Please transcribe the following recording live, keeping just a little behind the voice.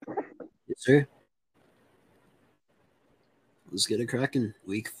Sir, let's get it cracking.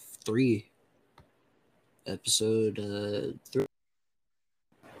 Week 3, episode 3.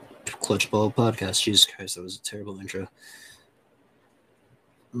 Clutchball Podcast. Jesus Christ, that was a terrible intro.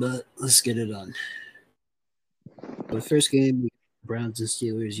 But let's get it on. The first game, Browns and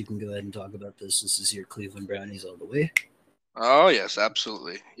Steelers. You can go ahead and talk about this. This is your Cleveland Brownies all the way. Oh, yes,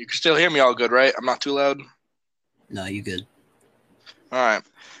 absolutely. You can still hear me all good, right? I'm not too loud? No, you good. All right.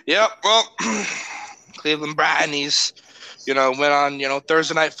 Yeah, well, Cleveland Brownies, went on,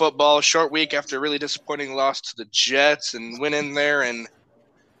 Thursday Night Football, short week after a really disappointing loss to the Jets, and went in there and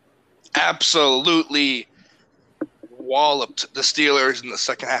absolutely walloped the Steelers in the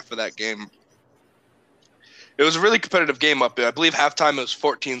second half of that game. It was a really competitive game up there. I believe halftime it was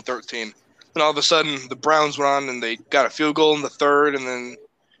 14-13. And all of a sudden, the Browns went on and they got a field goal in the third and then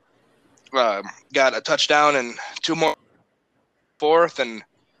got a touchdown and two more fourth. And,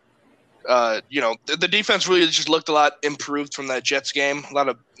 the defense really just looked a lot improved from that Jets game. A lot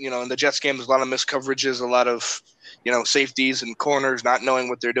of, in the Jets game, there's a lot of missed coverages, a lot of, safeties and corners not knowing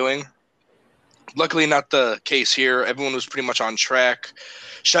what they're doing. Luckily, not the case here. Everyone was pretty much on track.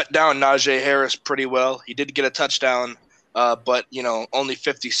 Shut down Najee Harris pretty well. He did get a touchdown, but, only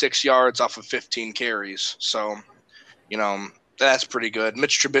 56 yards off of 15 carries. So, that's pretty good.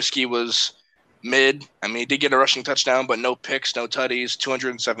 Mitch Trubisky was mid. I mean, he did get a rushing touchdown, but no picks, no tutties,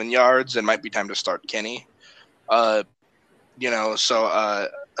 207 yards. It might be time to start Kenny. Jacoby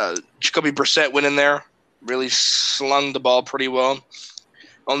Brissett went in there, really slung the ball pretty well.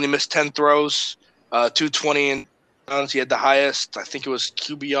 Only missed 10 throws, 220 he had the highest, I think it was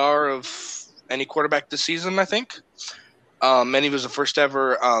QBR of any quarterback this season, I think. And he was the first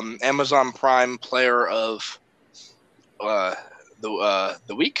ever Amazon Prime player of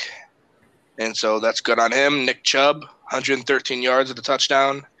the week. And so that's good on him. Nick Chubb, 113 yards and a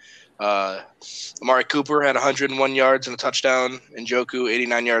touchdown. Amari Cooper had 101 yards and a touchdown. And Njoku,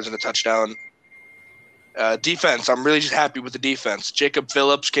 89 yards and a touchdown. Defense, I'm really just happy with the defense. Jacob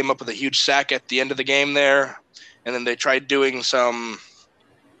Phillips came up with a huge sack at the end of the game there. And then they tried doing some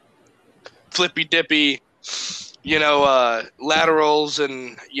flippy-dippy, laterals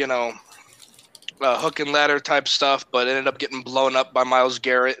and, hook and ladder type stuff, but ended up getting blown up by Myles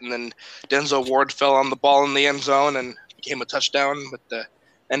Garrett. And then Denzel Ward fell on the ball in the end zone and became a touchdown at the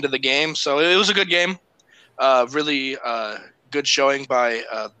end of the game. So it was a good game. Really good showing by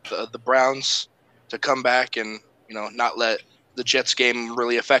the Browns to come back and, not let the Jets game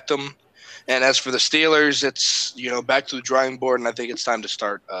really affect them. And as for the Steelers, it's, back to the drawing board, and I think it's time to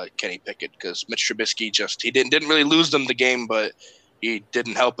start Kenny Pickett because Mitch Trubisky he didn't really lose them the game, but he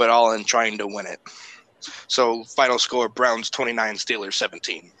didn't help at all in trying to win it. So final score, Browns 29, Steelers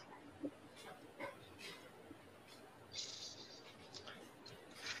 17.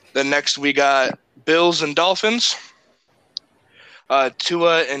 Then next we got Bills and Dolphins.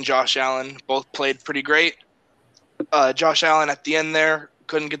 Tua and Josh Allen both played pretty great. Josh Allen at the end there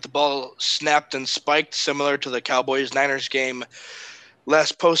couldn't get the ball snapped and spiked, similar to the Cowboys-Niners game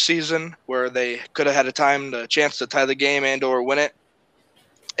last postseason, where they could have had a chance to tie the game and or win it,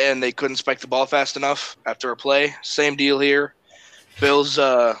 and they couldn't spike the ball fast enough after a play. Same deal here. Bills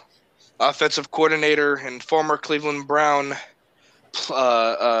offensive coordinator and former Cleveland Brown,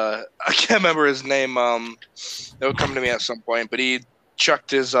 I can't remember his name. It'll come to me at some point, but he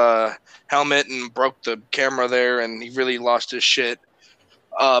chucked his helmet and broke the camera there, and he really lost his shit.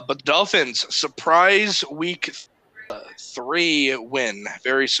 But the Dolphins, surprise week 3 win.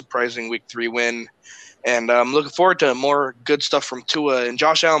 Very surprising week 3 win. And I'm looking forward to more good stuff from Tua. And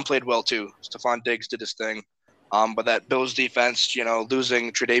Josh Allen played well, too. Stephon Diggs did his thing. But that Bills defense,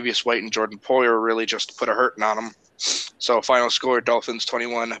 losing Tre'Davious White and Jordan Poyer really just put a hurting on them. So final score, Dolphins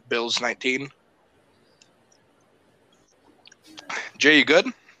 21, Bills 19. Jay, you good?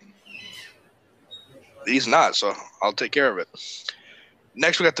 He's not, so I'll take care of it.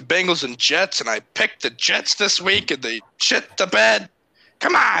 Next, we got the Bengals and Jets, and I picked the Jets this week, and they shit the bed.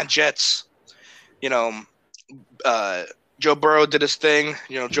 Come on, Jets. Joe Burrow did his thing.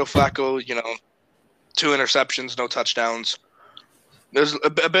 Joe Flacco, 2 interceptions, no touchdowns. It was a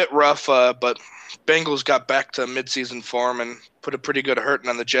bit rough, but Bengals got back to midseason form and put a pretty good hurting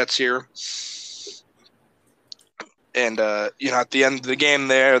on the Jets here. And, at the end of the game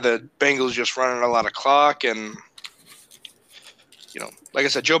there, the Bengals just running a lot of clock and – like I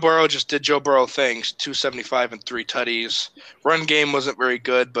said, Joe Burrow just did Joe Burrow things, 275 and 3 tutties. Run game wasn't very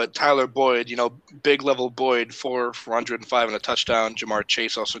good, but Tyler Boyd, big level Boyd, 405 and a touchdown. Jamar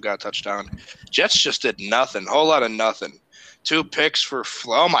Chase also got a touchdown. Jets just did nothing, whole lot of nothing. 2 picks for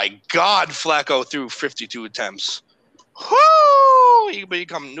oh my God, Flacco threw 52 attempts. Whoo! He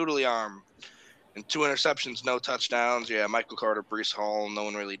become noodly arm. And 2 interceptions, no touchdowns. Yeah, Michael Carter, Breece Hall, no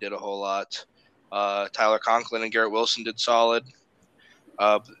one really did a whole lot. Tyler Conklin and Garrett Wilson did solid.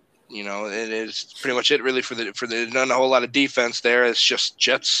 It is pretty much it really for the not a whole lot of defense there. It's just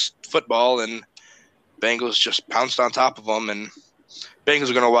Jets football, and Bengals just pounced on top of them, and Bengals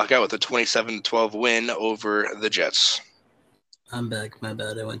are going to walk out with a 27-12 win over the Jets. I'm back. My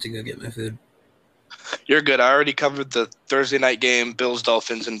bad. I went to go get my food. You're good. I already covered the Thursday night game, Bills,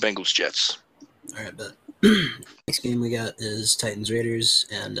 Dolphins, and Bengals, Jets. All right, but next game we got is Titans Raiders,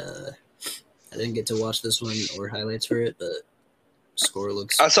 and I didn't get to watch this one or highlights for it, but score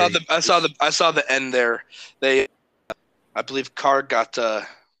looks. I saw the end there. I believe Carr got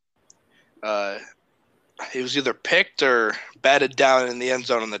he was either picked or batted down in the end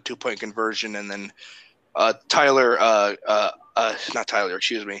zone on the 2-point conversion, and then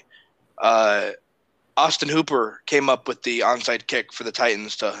Austin Hooper came up with the onside kick for the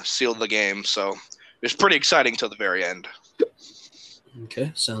Titans to seal the game. So it was pretty exciting till the very end.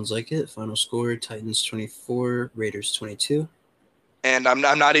 Okay, sounds like it. Final score: Titans 24, Raiders 22. And I'm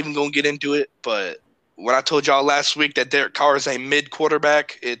not even going to get into it, but when I told y'all last week that Derek Carr is a mid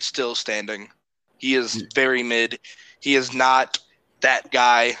quarterback, it's still standing. He is very mid. He is not that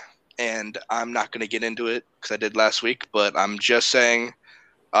guy, and I'm not going to get into it because I did last week, but I'm just saying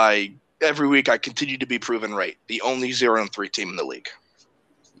every week I continue to be proven right. The only 0-3 team in the league.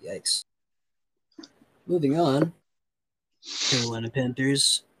 Yikes. Moving on, my Carolina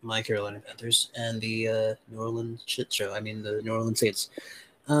Panthers, and the New Orleans the New Orleans Saints.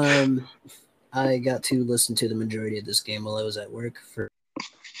 I got to listen to the majority of this game while I was at work for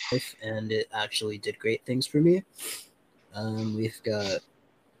life, and it actually did great things for me. We've got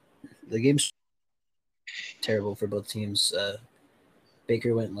the game's terrible for both teams.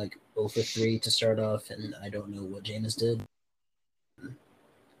 Baker went like 0 for 3 to start off, and I don't know what Jameis did.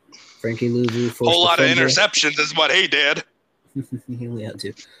 Frankie Louvu forced whole lot of interceptions is what he did. He only had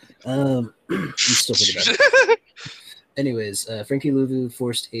 2. He's still pretty bad. Anyways, Frankie Louvu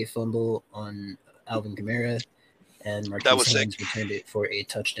forced a fumble on Alvin Kamara, and Marquise Haynes returned it for a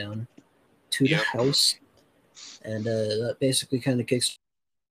touchdown to the house. And that basically kind of kicks.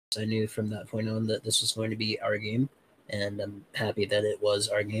 I knew from that point on that this was going to be our game, and I'm happy that it was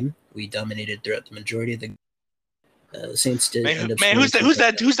our game. We dominated throughout the majority of the Saints did end up. Man, who's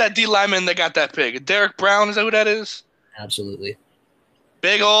that D lineman that got that pick? Derek Brown, is that who that is? Absolutely.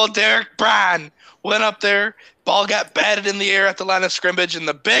 Big old Derek Brown went up there, ball got batted in the air at the line of scrimmage, and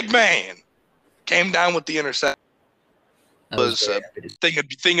the big man came down with the interception. It was a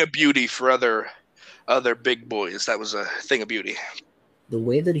thing of beauty for other big boys. That was a thing of beauty. The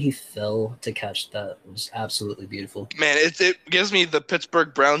way that he fell to catch that was absolutely beautiful. Man, it gives me the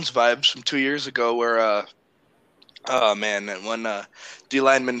Pittsburgh Browns vibes from 2 years ago where one D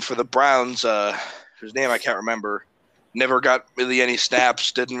lineman for the Browns, whose name I can't remember, never got really any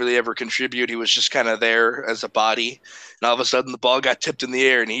snaps, didn't really ever contribute. He was just kind of there as a body. And all of a sudden the ball got tipped in the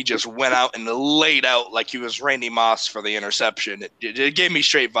air and he just went out and laid out like he was Randy Moss for the interception. It gave me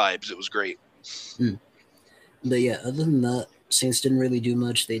straight vibes. It was great. But yeah, other than that, Saints didn't really do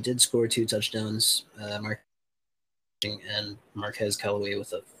much. They did score 2 touchdowns. And Marquez Callaway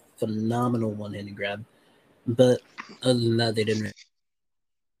with a phenomenal one-handed grab. But other than that, they didn't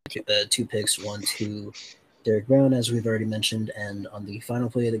really 2 picks, 1 to Derek Brown, as we've already mentioned, and on the final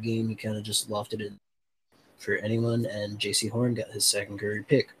play of the game, he kind of just lofted it for anyone, and J.C. Horn got his second career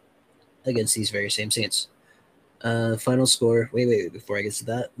pick against these very same Saints. Final score. Wait, before I get to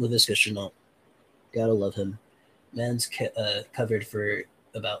that, Laviska Shenault. Gotta love him. Man's covered for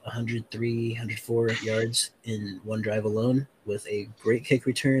about 103, 104 yards in one drive alone with a great kick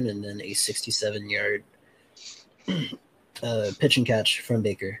return and then a 67-yard pitch and catch from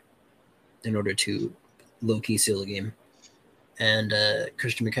Baker in order to low-key seal the game. And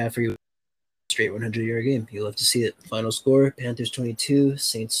Christian McCaffrey, straight 100-yard game. You'll have to see it. Final score, Panthers 22,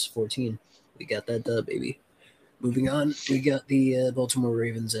 Saints 14. We got that dub, baby. Moving on, we got the Baltimore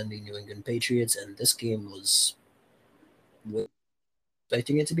Ravens and the New England Patriots, and this game was what I was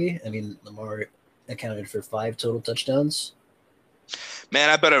expecting it to be. I mean, Lamar accounted for 5 total touchdowns. Man,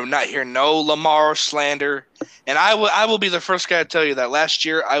 I better not hear no Lamar slander. And I will be the first guy to tell you that last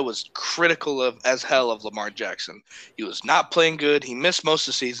year I was critical as hell of Lamar Jackson. He was not playing good. He missed most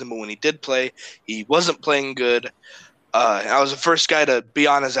of the season, but when he did play, he wasn't playing good. And I was the first guy to be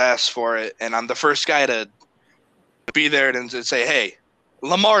on his ass for it, and I'm the first guy to be there and say, hey,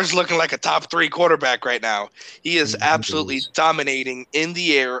 Lamar's looking like a top 3 quarterback right now. He is absolutely dominating in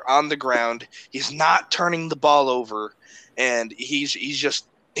the air, on the ground. He's not turning the ball over. And he's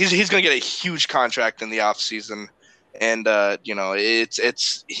going to get a huge contract in the offseason. And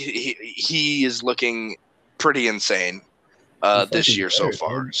he is looking pretty insane this year so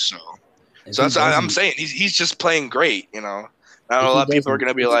far. So I'm saying he's just playing great. I know a lot of people are going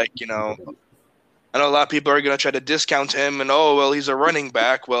to be like, I know a lot of people are going to try to discount him and, he's a running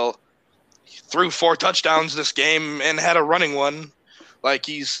back. Well, he threw 4 touchdowns this game and had a running one. Like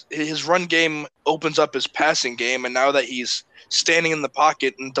his run game opens up his passing game, and now that he's standing in the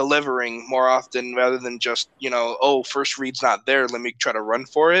pocket and delivering more often rather than just, first read's not there, let me try to run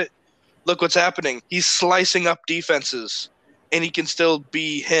for it. Look what's happening. He's slicing up defenses, and he can still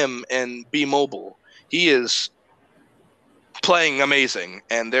be him and be mobile. He is playing amazing,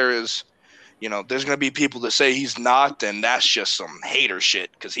 and there's going to be people that say he's not, and that's just some hater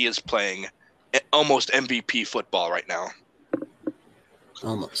shit because he is playing almost MVP football right now.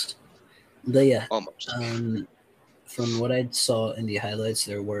 Almost. But yeah, almost. From what I saw in the highlights,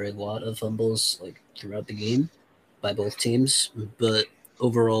 there were a lot of fumbles like throughout the game by both teams, but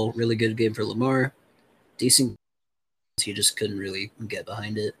overall, really good game for Lamar. Decent. He just couldn't really get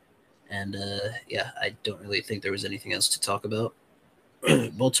behind it. And I don't really think there was anything else to talk about.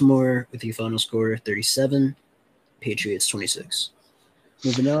 Baltimore with the final score 37, Patriots 26.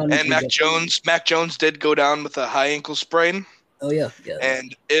 Moving on. And Mac Jones did go down with a high ankle sprain. Oh yeah.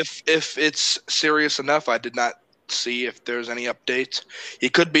 And if it's serious enough, I did not see if there's any updates. He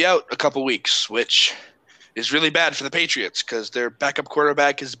could be out a couple weeks, which is really bad for the Patriots because their backup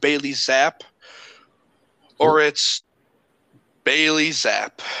quarterback is Bailey Zapp, or it's Bailey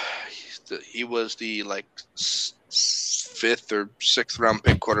Zapp. He was the 5th or 6th round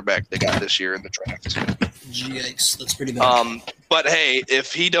pick quarterback they got this year in the draft. Yikes, that's pretty bad. But hey,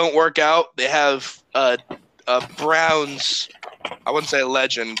 if he don't work out, they have a Browns, I wouldn't say a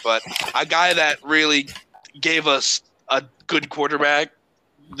legend, but a guy that really gave us a good quarterback,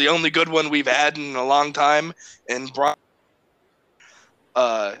 the only good one we've had in a long time, and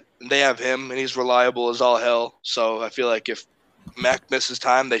they have him, and he's reliable as all hell. So I feel like if Mac misses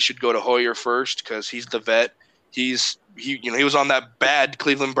time, they should go to Hoyer first because he's the vet. He was on that bad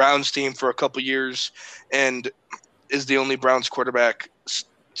Cleveland Browns team for a couple years, and is the only Browns quarterback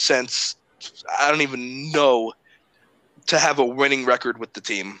since I don't even know to have a winning record with the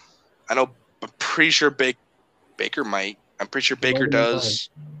team. I'm pretty sure Baker might. I'm pretty sure Baker does.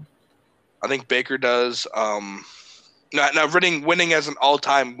 I think Baker does. Not winning as an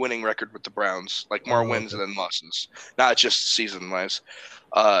all-time winning record with the Browns, like more wins than losses, not just season-wise.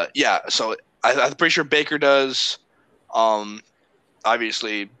 So I'm pretty sure Baker does.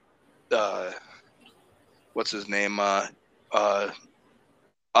 Obviously, what's his name?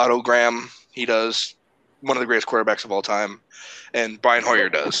 Otto Graham, he does. One of the greatest quarterbacks of all time. And Brian Hoyer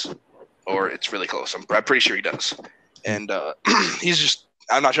does. Or it's really close. I'm pretty sure he does. And he's just –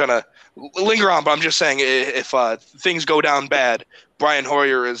 I'm not trying to linger on, but I'm just saying if things go down bad, Brian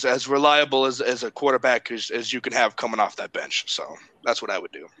Hoyer is as reliable as a quarterback as you can have coming off that bench. So that's what I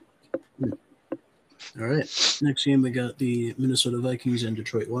would do. All right. Next game, we got the Minnesota Vikings and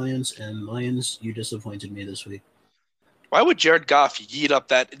Detroit Lions. And Lions, you disappointed me this week. Why would Jared Goff yeet up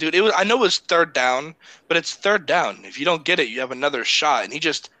that – dude, I know it was third down, but it's third down. If you don't get it, you have another shot. And he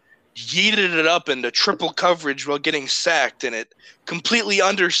just yeeted it up into triple coverage while getting sacked, and it completely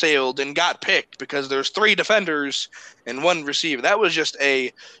undersailed and got picked because there's 3 defenders and 1 receiver. That was just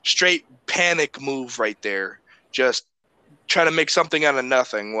a straight panic move right there, just trying to make something out of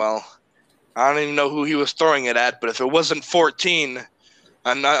nothing. Well, I don't even know who he was throwing it at, but if it wasn't 14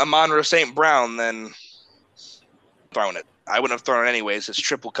 and Amon-Ra St. Brown, then – thrown it. I wouldn't have thrown it anyways. It's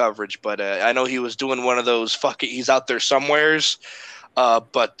triple coverage, but I know he was doing one of those he's out there somewheres.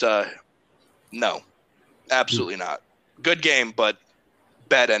 But no, absolutely not. Good game, but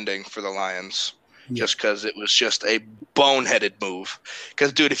bad ending for the Lions just because it was just a boneheaded move.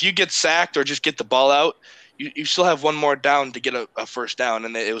 Because, dude, if you get sacked or just get the ball out, you still have 1 more down to get a first down,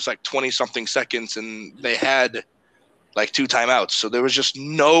 and it was 20-something seconds, and they had 2 timeouts. So there was just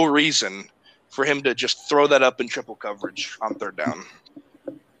no reason for him to just throw that up in triple coverage on third down.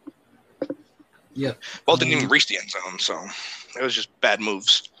 Yeah. Ball didn't even reach the end zone, so it was just bad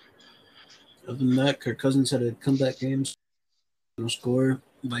moves. Other than that, Kirk Cousins had a comeback game. Score,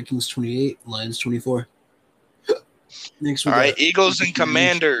 Vikings 28, Lions 24. Next All right, Eagles and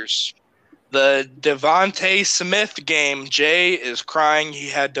Commanders. The Devontae Smith game. Jay is crying. He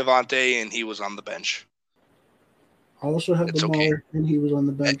had Devontae, and he was on the bench. I also have Lamar, and he was on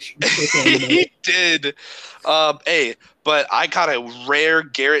the bench. He did. But I got a rare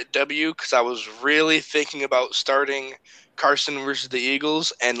Garrett W because I was really thinking about starting Carson versus the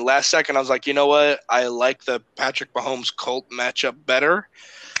Eagles. And last second, I was like, you know what? I like the Patrick Mahomes Colt matchup better.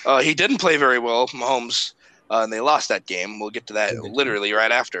 He didn't play very well, Mahomes. and they lost that game. We'll get to that literally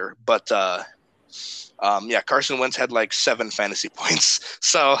right after. But Carson Wentz had like 7 fantasy points.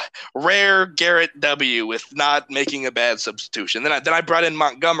 So rare Garrett W with not making a bad substitution. Then I brought in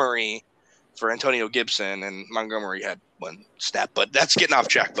Montgomery for Antonio Gibson, and Montgomery had 1 snap, but that's getting off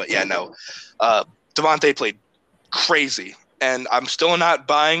track. But yeah, no, Devontae played crazy, and I'm still not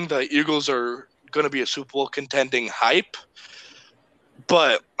buying the Eagles are going to be a Super Bowl contending hype,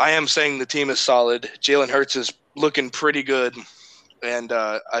 but I am saying the team is solid. Jalen Hurts is looking pretty good, and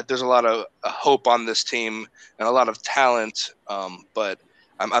there's a lot of hope on this team and a lot of talent, but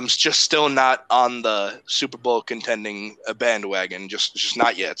I'm just still not on the Super Bowl contending bandwagon, just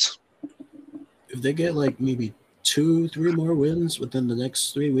not yet. If they get like maybe 2-3 more wins within the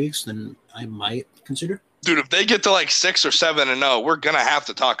next 3 weeks, then I might consider. Dude, if they get to like 6 or 7-0, we're gonna have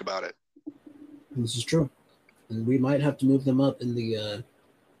to talk about it. This is true, and we might have to move them up in the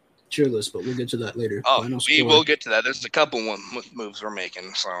tier list, but we'll get to that later. Oh, we will get to that. There's a couple moves we're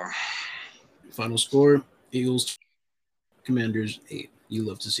making. So, final score: Eagles, Commanders 8. You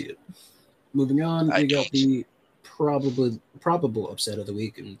love to see it. Moving on, we got the probable upset of the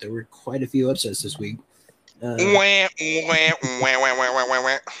week, and there were quite a few upsets this week. This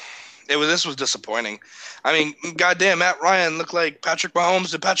was disappointing. I mean, goddamn, Matt Ryan looked like Patrick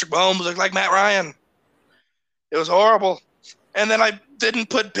Mahomes, and Patrick Mahomes looked like Matt Ryan. It was horrible. And then I didn't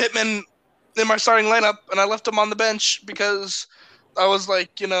put Pittman in my starting lineup, and I left him on the bench because I was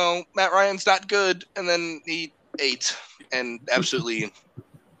like, Matt Ryan's not good. And then he ate and absolutely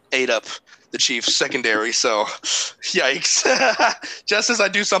ate up the Chiefs secondary. So, yikes. Just as I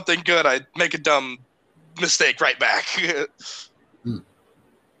do something good, I make a dumb mistake right back.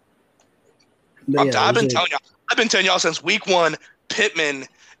 I've been telling y'all since week 1, Pittman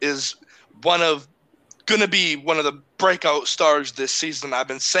is gonna be one of the breakout stars this season. I've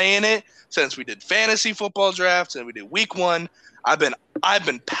been saying it since we did fantasy football drafts and we did week 1. I've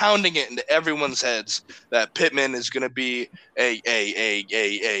been pounding it into everyone's heads that Pittman is gonna be a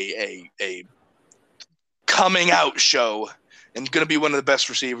coming out show and gonna be one of the best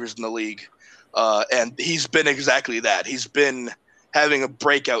receivers in the league. And he's been exactly that. He's been having a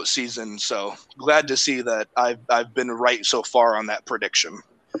breakout season, so glad to see that I've been right so far on that prediction.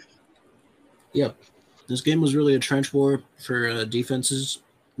 Yep. This game was really a trench war for defenses,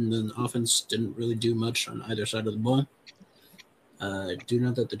 and then the offense didn't really do much on either side of the ball. I do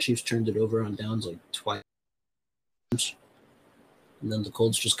know that the Chiefs turned it over on downs like twice, and then the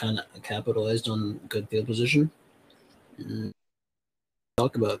Colts just kind of capitalized on good field position. And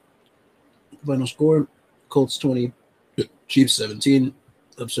talk about final score: Colts 20, Chiefs 17.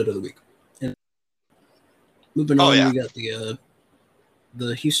 Upset of the week. And moving on, we got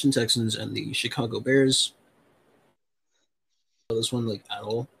the Houston Texans and the Chicago Bears. This one, like, at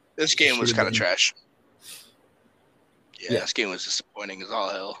all. This game was kind of trash. Yeah, this game was disappointing as all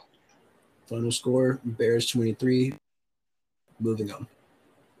hell. Final score: Bears 23. Moving on.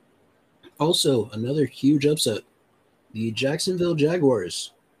 Also, another huge upset. The Jacksonville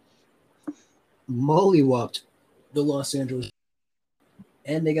Jaguars mollywopped the Los Angeles,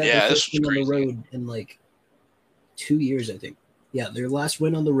 and they got their first win on the road in like 2 years, I think. Yeah, their last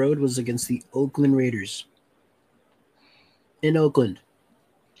win on the road was against the Oakland Raiders in Oakland.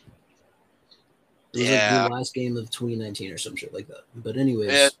 It was like the last game of 2019 or some shit like that. But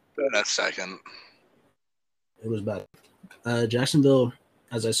anyways, that second, it was bad. Jacksonville,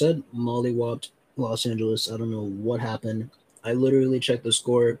 as I said, mollywopped Los Angeles. I don't know what happened. I literally checked the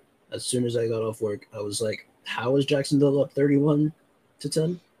score as soon as I got off work. I was like, how is Jacksonville up 31-10?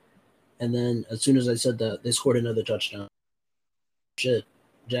 And then as soon as I said that, they scored another touchdown. Shit,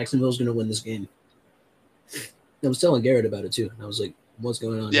 Jacksonville's going to win this game. I was telling Garrett about it too. And I was like, what's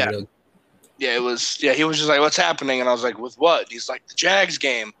going on? Yeah. Doug? Yeah, he was just like, what's happening? And I was like, with what? He's like, the Jags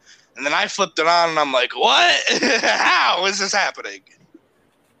game. And then I flipped it on and I'm like, what? How is this happening?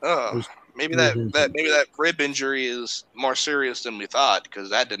 Oh, maybe that rib injury is more serious than we thought, because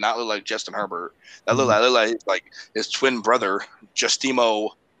that did not look like Justin Herbert. That looked like his twin brother,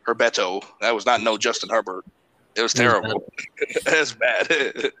 Justimo Herbeto. That was not Justin Herbert. It was terrible. It was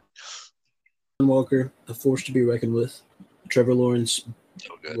bad. Walker, a force to be reckoned with. Trevor Lawrence,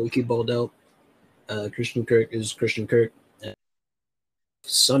 low-key balled out. Christian Kirk is Christian Kirk.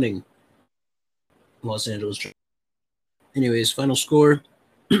 Sunning Los Angeles. Anyways, final score: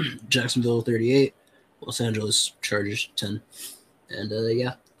 Jacksonville 38, Los Angeles Chargers 10. And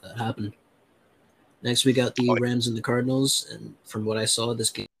that happened. Next, we got the Rams and the Cardinals. And from what I saw,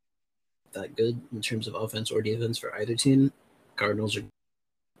 this game that good in terms of offense or defense for either team. Cardinals are.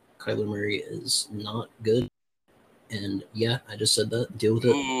 Kyler Murray is not good. And I just said that. Deal with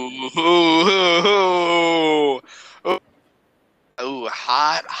it. Ooh,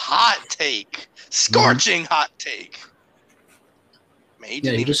 hot take. Scorching hot take. Man, he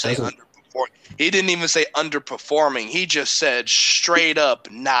didn't even say underperforming. He didn't even say underperforming. He just said straight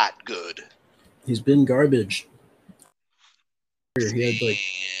up not good. He's been garbage. He had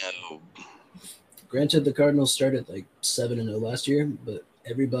granted, the Cardinals started 7-0 last year, but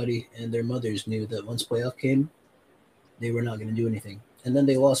everybody and their mothers knew that once playoff came, they were not going to do anything. And then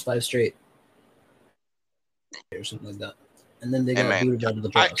they lost 5 straight or something like that. And then they got booted out of the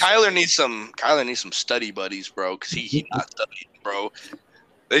playoffs. Kyler needs some study buddies, bro, because he not studying, bro.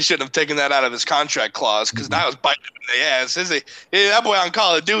 They shouldn't have taken that out of his contract clause because that was biting him in the ass. That boy on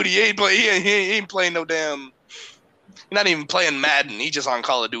Call of Duty, he ain't playing no damn. He's not even playing Madden. He just on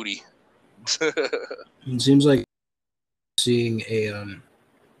Call of Duty. It seems like seeing a.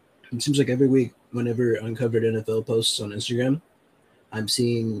 It seems like every week, whenever Uncovered NFL posts on Instagram, I'm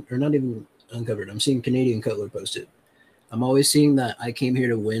seeing, or not even Uncovered, I'm seeing Canadian Cutler post it. I'm always seeing that "I came here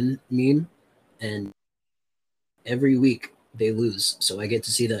to win" meme, and every week they lose, so I get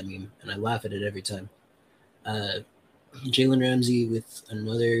to see that meme, and I laugh at it every time. Jalen Ramsey with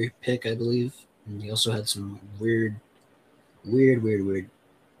another pick, I believe, and he also had some weird.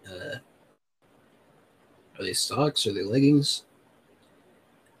 Are they socks? Are they leggings?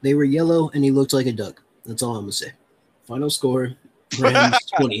 They were yellow, and he looked like a duck. That's all I'm gonna say. Final score: Rams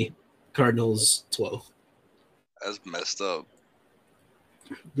 20, Cardinals 12. That's messed up.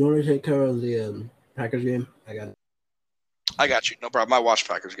 You want to take care of the Packers game? I got you. No problem. I watched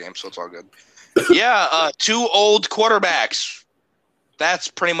Packers game, so it's all good. Yeah, 2 old quarterbacks. That's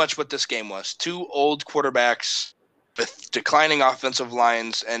pretty much what this game was. 2 old quarterbacks with declining offensive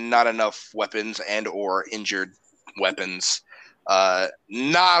lines and not enough weapons and or injured weapons. Not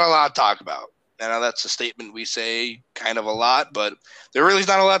a lot to talk about. I know that's a statement we say kind of a lot, but there really is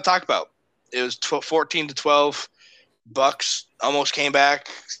not a lot to talk about. It was 14-12. Bucks almost came back.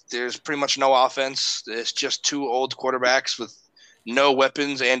 There's pretty much no offense. It's just 2 old quarterbacks with no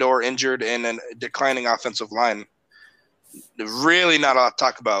weapons and or injured and a declining offensive line. Really not a lot to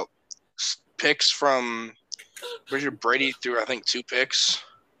talk about. Picks from Richard Brady threw, I think, 2 picks.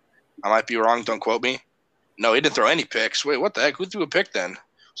 I might be wrong. Don't quote me. No, he didn't throw any picks. Wait, what the heck? Who threw a pick then?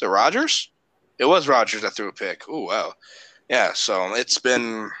 Was it Rodgers? It was Rodgers that threw a pick. Oh, wow. Yeah, so it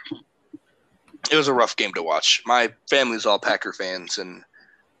was a rough game to watch. My family's all Packer fans, and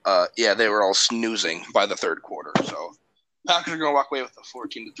they were all snoozing by the third quarter. So Packers are going to walk away with a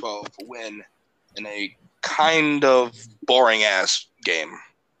 14-12 win in a kind of boring-ass game.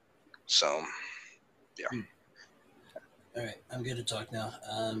 So, yeah. All right, I'm good to talk now.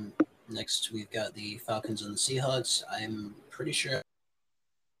 Next, we've got the Falcons and the Seahawks. I'm pretty sure I'm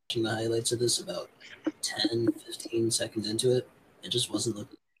watching the highlights of this about 10, 15 seconds into it. It just wasn't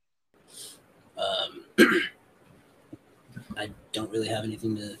looking. I don't really have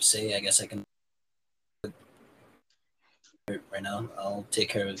anything to say. I guess I can right now. I'll take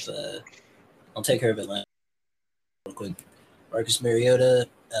care of Atlanta real quick. Marcus Mariota,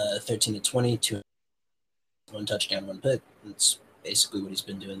 13-20, 1 touchdown, 1 pick. That's basically what he's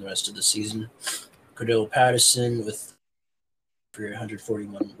been doing the rest of the season. Cordell Patterson for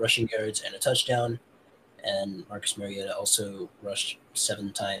 141 rushing yards and a touchdown. And Marcus Mariota also rushed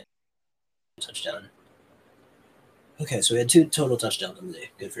 7 times, touchdown. Okay, so we had 2 total touchdowns on the day.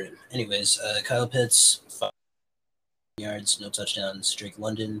 Good for him. Anyways, Kyle Pitts, 5 yards, no touchdowns. Drake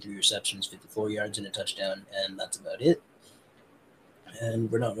London, 3 receptions, 54 yards and a touchdown, and that's about it.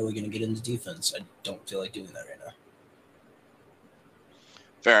 And we're not really going to get into defense. I don't feel like doing that right now.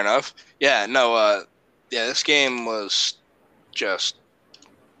 Fair enough. Yeah, no, this game was just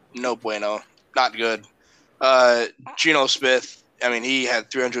no bueno. Not good. Geno Smith, I mean, he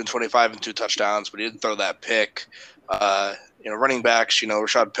had 325 and 2 touchdowns, but he didn't throw that pick. Running backs,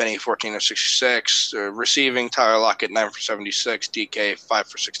 Rashad Penny, 14-66. Receiving, Tyler Lockett, 9 for 76. DK, 5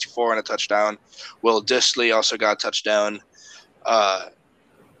 for 64 and a touchdown. Will Dissly also got a touchdown.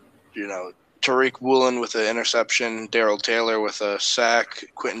 Tariq Woolen with an interception. Darrell Taylor with a sack.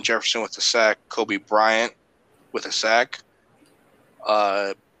 Quentin Jefferson with a sack. Kobe Bryant with a sack.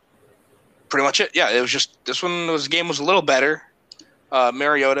 Pretty much it. Yeah, it was just this game was a little better.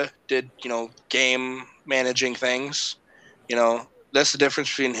 Mariota did, game managing things. That's the difference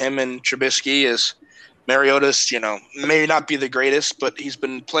between him and Trubisky is Mariota's, may not be the greatest, but he's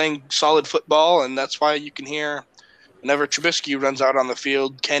been playing solid football, and that's why you can hear whenever Trubisky runs out on the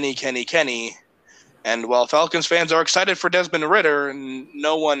field, Kenny. And while Falcons fans are excited for Desmond Ridder,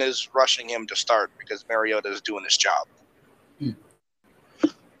 no one is rushing him to start because Mariota is doing his job.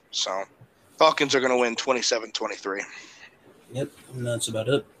 So Falcons are going to win 27-23. Yep, and that's about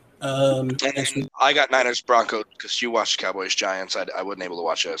it. Next week. I got Niners Broncos because you watched Cowboys Giants. I wasn't able to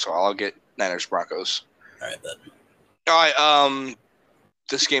watch it, so I'll get Niners Broncos. All right, bud. All right.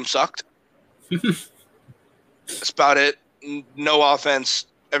 This game sucked. That's about it. No offense.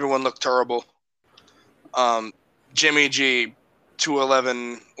 Everyone looked terrible. Jimmy G,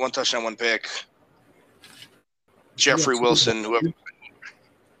 211, 1 touchdown, 1 pick. Jeffrey Wilson, whoever.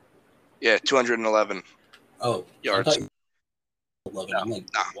 Yeah, 211 yards. 11. I'm like,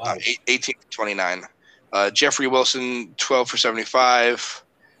 wow. 18 for 29. Jeffrey Wilson, 12 for 75.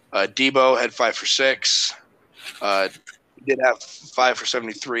 Debo had 5 for 6. He did have 5 for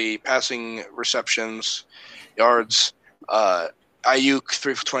 73 passing receptions, yards. Ayuk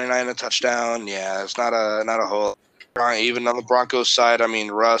 3 for 29, a touchdown. Yeah, it's not a whole. Even on the Broncos side, I mean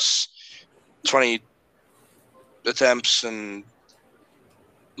Russ, 20 attempts and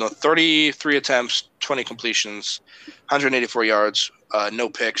 33 attempts, 20 completions, 184 yards, no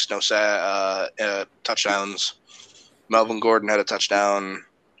picks, no touchdowns. Melvin Gordon had a touchdown.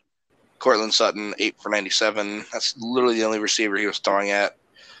 Cortland Sutton, 8 for 97. That's literally the only receiver he was throwing at.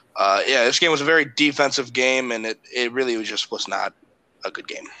 This game was a very defensive game, and it really was not a good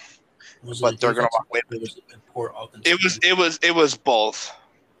game. But they're going to walk away with it. It was both.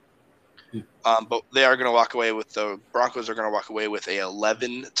 But they are going to walk away with the Broncos are going to walk away with a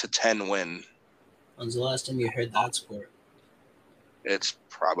 11-10 win. When's the last time you heard that score? It's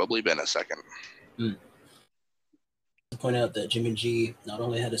probably been a second. To point out that Jimmy G not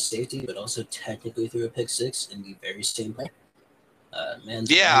only had a safety, but also technically threw a pick 6 in the very same play.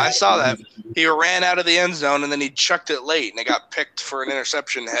 I saw that. He ran out of the end zone, and then he chucked it late, and it got picked for an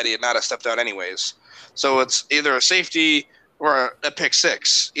interception had he not have stepped out anyways. So it's either a safety or a pick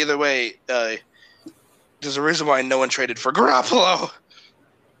 6. Either way, there's a reason why no one traded for Garoppolo.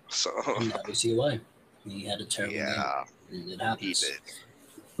 So now we see why. He had a terrible game. It happens. He did.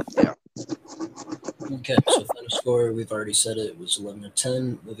 Yeah. Okay, so final score, we've already said it was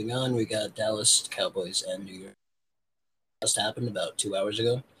 11-10. Moving on, we got Dallas Cowboys and New York. Just happened about 2 hours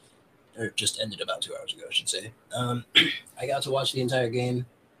ago, or just ended about 2 hours ago, I should say. I got to watch the entire game.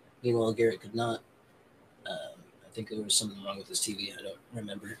 Meanwhile, Garrett could not. I think there was something wrong with his TV. I don't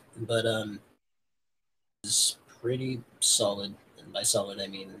remember, but it was pretty solid. And by solid, I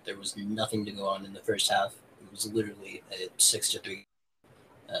mean there was nothing to go on in the first half. It was literally a 6-3.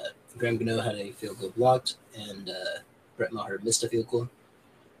 Graham Gano had a field goal blocked, and Brett Maher missed a field goal.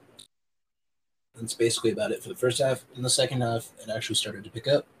 That's basically about it for the first half. In the second half, it actually started to pick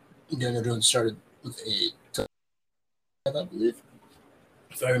up. Daniel Jones started with a touchdown, I believe,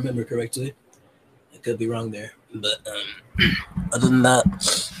 if I remember correctly. I could be wrong there. But other than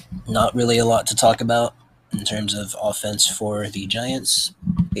that, not really a lot to talk about in terms of offense for the Giants,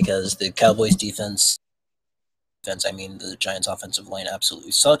 because the Cowboys defense, I mean the Giants offensive line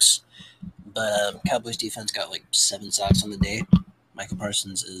absolutely sucks. But Cowboys defense got like 7 sacks on the day. Michael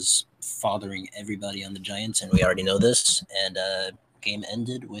Parsons is fathering everybody on the Giants, and we already know this. And game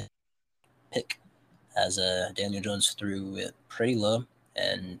ended with a pick as Daniel Jones threw it pretty low,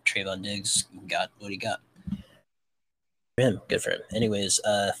 and Trayvon Diggs got what he got. Good for him. Anyways,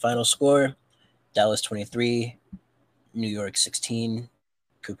 final score, Dallas 23, New York 16.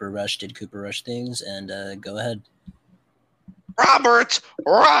 Cooper Rush did Cooper Rush things, and go ahead. Robert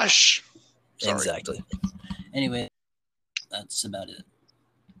Rush! Sorry. Exactly. Anyway, that's about it.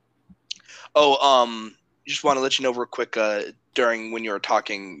 Just want to let you know real quick, during when you were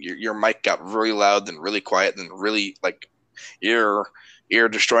talking, your mic got really loud, then really quiet, then really, like,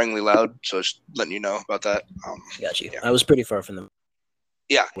 ear-destroyingly loud, so just letting you know about that. Got you. Yeah. I was pretty far from the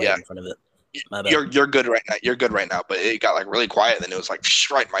in front of it. My bad. You're good right now. You're good right now, but it got, like, really quiet, then it was, like,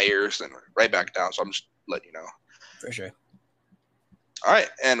 right in my ears, and right back down, so I'm just letting you know. For sure. All right,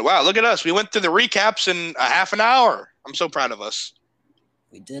 and wow, look at us. We went through the recaps in a half an hour. I'm so proud of us.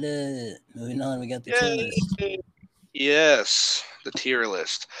 We did it. Moving on, we got the tier list. Yes, the tier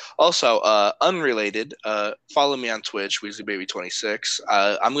list. Also, unrelated, follow me on Twitch, WeasleyBaby26.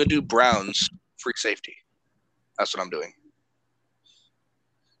 I'm going to do Browns free safety. That's what I'm doing.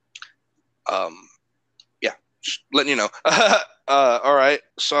 Just letting you know. All right,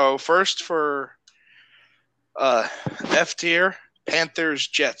 so first for F tier, Panthers,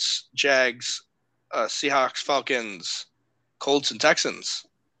 Jets, Jags, Seahawks, Falcons, Colts, and Texans.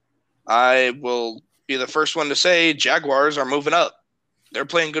 I will be the first one to say Jaguars are moving up. They're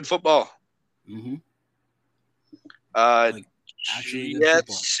playing good football. Mm-hmm.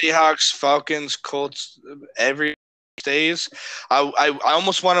 Jets, Seahawks, Falcons, Colts, every stays. I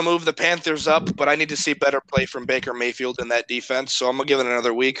almost want to move the Panthers up, but I need to see better play from Baker Mayfield in that defense, so I'm going to give it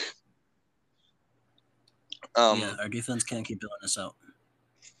another week. Our defense can't keep doing this out.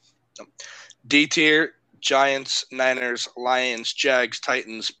 D tier, Giants, Niners, Lions, Jags,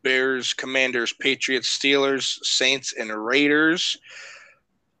 Titans, Bears, Commanders, Patriots, Steelers, Saints, and Raiders.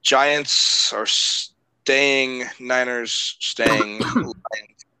 Giants are staying, Niners staying,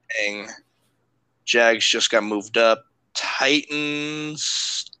 Lions staying. Jags just got moved up.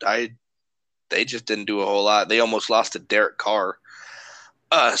 Titans, they just didn't do a whole lot. They almost lost to Derek Carr.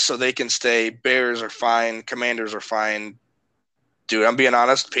 So they can stay. Bears are fine. Commanders are fine. Dude, I'm being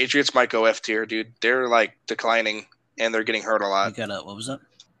honest. Patriots might go F tier, dude. They're like declining and they're getting hurt a lot. You got what was that?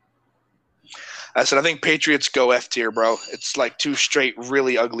 I said I think Patriots go F tier, bro. It's like 2 straight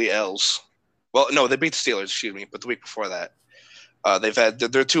really ugly L's. Well, no, they beat the Steelers, excuse me, but the week before that. They've had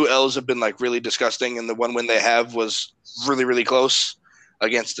their 2 L's have been like really disgusting, and the one win they have was really, really close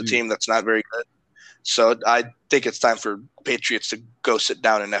against a team that's not very good. So I think it's time for Patriots to go sit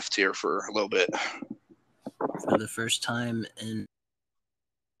down in F tier for a little bit. For the first time in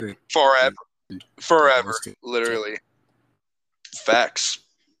forever, literally. Facts.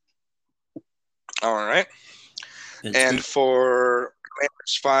 All right. And for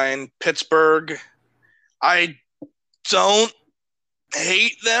Commanders, fine. Pittsburgh, I don't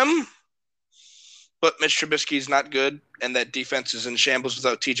hate them, but Mitch Trubisky's not good, and that defense is in shambles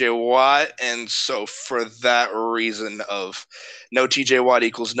without TJ Watt. And so for that reason of no TJ Watt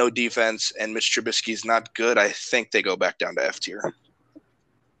equals no defense, and Mitch Trubisky's not good, I think they go back down to F tier.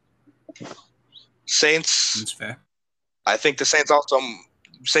 Saints. That's fair. I think the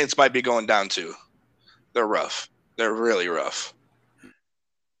Saints might be going down too. They're rough. They're really rough.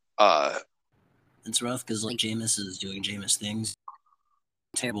 It's rough because like Jameis is doing Jameis things.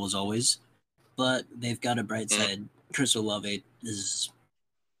 Terrible as always, but they've got a bright side. Chris Olave is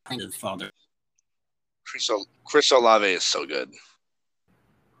kind of father. Chris Olave is so good.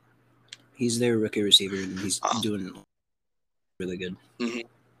 He's their rookie receiver, and he's doing really good. Mm-hmm.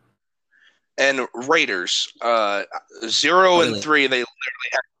 And Raiders, 0 and 3, they literally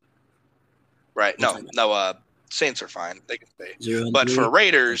have. Right? No. Saints are fine; they can stay. But 3? For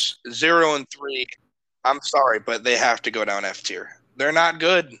Raiders, 0 and 3, I'm sorry, but they have to go down F tier. They're not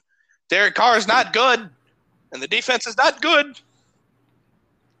good. Derek Carr is not good, and the defense is not good.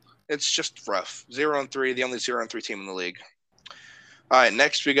 It's just rough. 0 and 3, the only 0 and 3 team in the league. All right,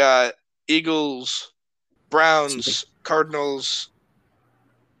 next we got Eagles, Browns, Cardinals,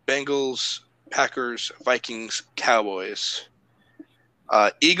 Bengals, Packers, Vikings, Cowboys.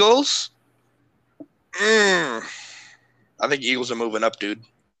 Eagles. I think Eagles are moving up, dude.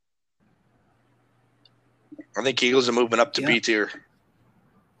 I think Eagles are moving up to B tier.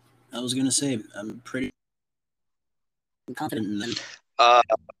 I was gonna say I'm pretty confident in them.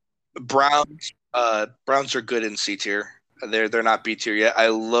 Browns are good in C tier. They're not B tier yet. I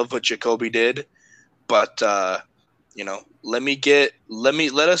love what Jacoby did, but let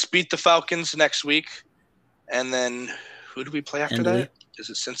us beat the Falcons next week, and then who do we play after that? Is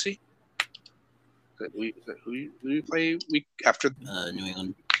it Cincy? Who do we play week after? New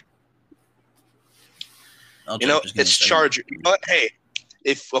England. It's Chargers. You know what? Hey,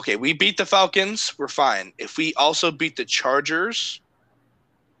 we beat the Falcons, we're fine. If we also beat the Chargers,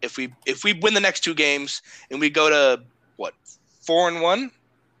 if we win the next 2 games and we go to 4-1,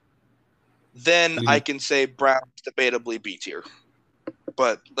 then I can say Browns debatably B tier.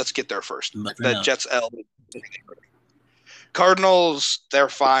 But let's get there first. The Jets L. Cardinals, they're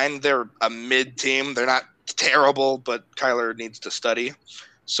fine. They're a mid team. They're not terrible, but Kyler needs to study.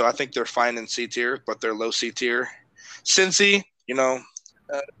 So I think they're fine in C tier, but they're low C tier. Cincy,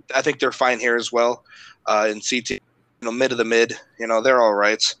 I think they're fine here as well. In C tier, mid of the mid. They're all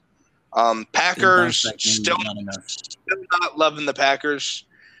right. Packers, still not loving the Packers.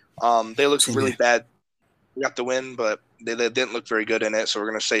 They look really bad. We got the win, but they didn't look very good in it. So we're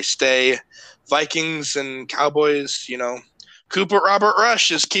going to say stay. Vikings and Cowboys, Cooper Robert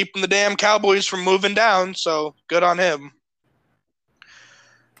Rush is keeping the damn Cowboys from moving down, so good on him.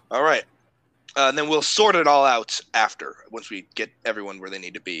 All right. And then we'll sort it all out after, once we get everyone where they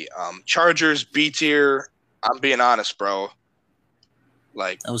need to be. Chargers, B tier. I'm being honest, bro.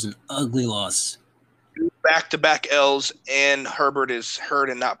 That was an ugly loss. Back-to-back L's, and Herbert is hurt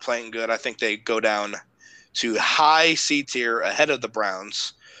and not playing good. I think they go down to high C tier ahead of the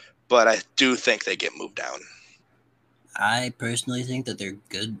Browns, but I do think they get moved down. I personally think that they're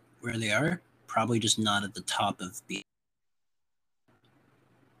good where they are, probably just not at the top of B.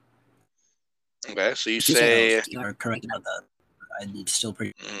 Okay, so you say you are correct about that. I'm still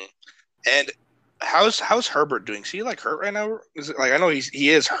pretty. And how's Herbert doing? Is he hurt right now? Is it I know he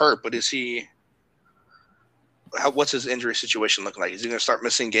is hurt, but is he? What's his injury situation looking like? Is he going to start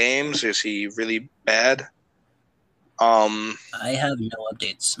missing games? Is he really bad? I have no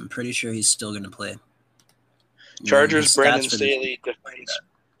updates. I'm pretty sure he's still going to play. Chargers, His Brandon stats for this Staley, week look like defense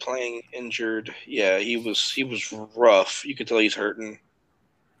playing injured. Yeah, he was rough. You could tell he's hurting.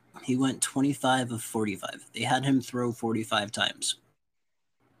 He went 25 of 45. They had him throw 45 times.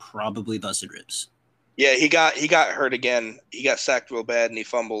 Probably busted ribs. Yeah, he got hurt again. He got sacked real bad and he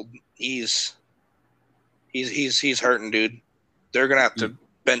fumbled. He's hurting, dude. They're gonna have to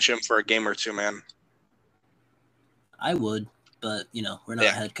bench him for a game or two, man. I would, but we're not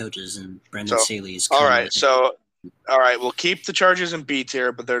head coaches, and Brandon Staley is all right. So, all right, we'll keep the Chargers in B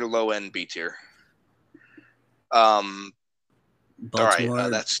tier, but they're low end B tier. Baltimore, all right,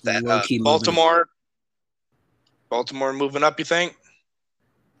 that's that. Baltimore moving up. You think?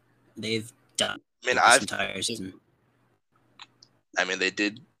 They've done. I mean, this entire season. I mean, they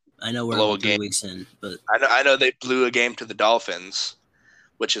did. I know we're only 3 weeks in, but I know they blew a game to the Dolphins,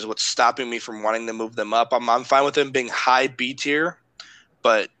 which is what's stopping me from wanting to move them up. I'm fine with them being high B tier,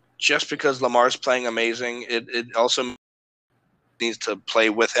 but just because Lamar's playing amazing, it also needs to play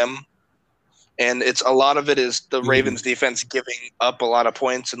with him. And a lot of it is the Ravens defense giving up a lot of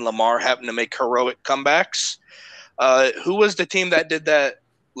points and Lamar having to make heroic comebacks. Who was the team that did that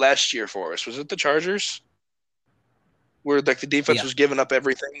last year for us? Was it the Chargers? Where the defense was giving up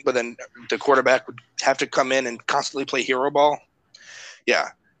everything, but then the quarterback would have to come in and constantly play hero ball. Yeah.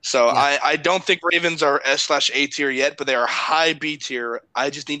 So I don't think Ravens are S/A tier yet, but they are high B tier.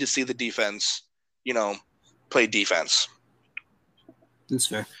 I just need to see the defense, play defense. That's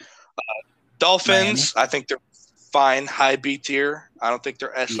fair. Dolphins, Miami. I think they're fine, high B tier. I don't think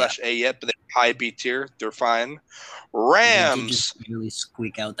they're S/A yet, but they're high B tier. They're fine. Rams. They did just really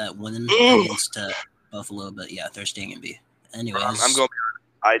squeak out that win against Buffalo, but they're staying in B. Anyways, I'm going.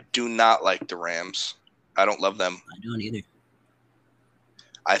 I do not like the Rams. I don't love them. I don't either.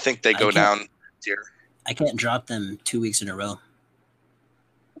 I think they go down tier. I can't drop them 2 weeks in a row.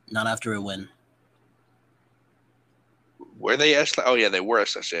 Not after a win. Were they S/A? Oh yeah, they were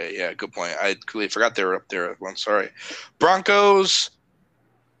S/A. Yeah, good point. I completely forgot they were up there. I'm sorry. Broncos,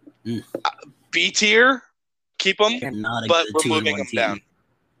 B tier. Keep them, but we're moving them down.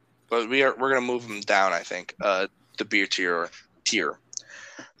 But we're gonna move them down. I think the B tier.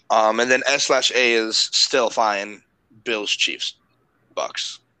 And then S/A is still fine. Bills, Chiefs,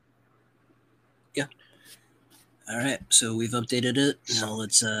 Bucks. Yeah. All right. So we've updated it. Now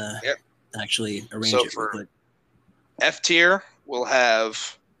let's actually arrange it real quick. F tier, we'll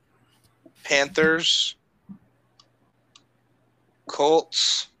have Panthers,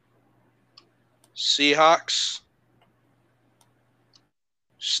 Colts, Seahawks,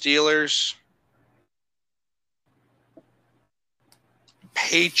 Steelers,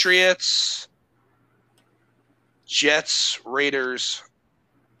 Patriots, Jets, Raiders,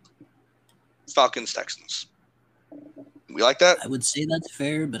 Falcons, Texans. We like that? I would say that's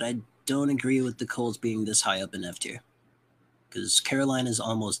fair, but I don't agree with the Colts being this high up in F tier. Because Carolina is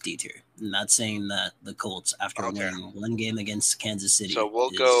almost D tier. I'm not saying that the Colts, after winning one game against Kansas City,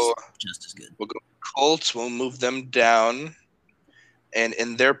 is just as good. We'll go Colts. We'll move them down, and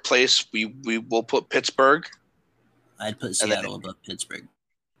in their place, we will put Pittsburgh. I'd put Seattle above Pittsburgh.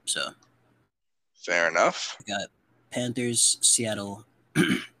 So fair enough. We got Panthers, Seattle,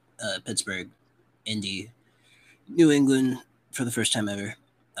 Pittsburgh, Indy, New England for the first time ever.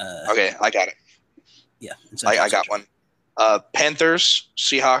 Okay, I got it. Yeah, I got one. Panthers,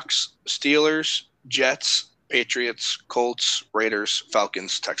 Seahawks, Steelers, Jets, Patriots, Colts, Raiders,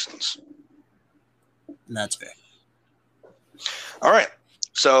 Falcons, Texans. That's fair. All right.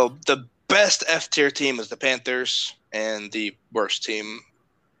 So the best F tier team is the Panthers, and the worst team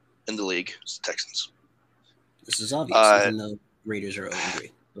in the league is the Texans. This is obvious, even though Raiders are 0-3,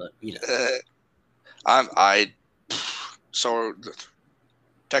 but So the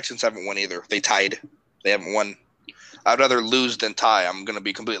Texans haven't won either. They tied. They haven't won. I'd rather lose than tie. I'm going to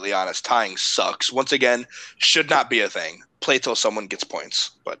be completely honest. Tying sucks. Once again, should not be a thing. Play till someone gets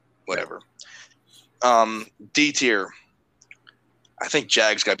points, but whatever. D tier. I think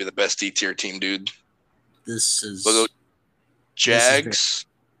Jags got to be the best D tier team, dude. We'll go Jags.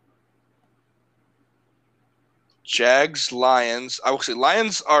 Jags, Lions. I will say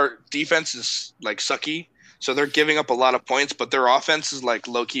Lions, our defense is like sucky. So they're giving up a lot of points, but their offense is like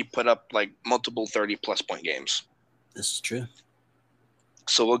low-key put up like multiple 30-plus point games. This is true.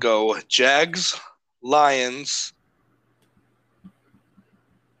 So we'll go Jags, Lions.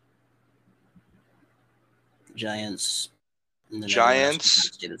 Giants.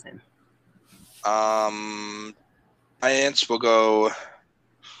 Giants. Stay the same. Giants will go.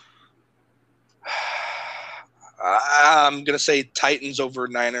 I'm going to say Titans over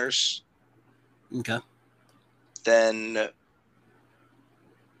Niners. Okay. Then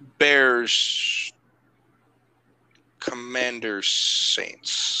Bears, Commanders,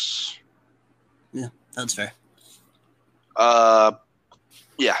 Saints. Yeah, that's fair. Yeah,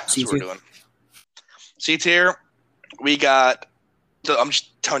 that's C what we're doing. C tier, we got. I'm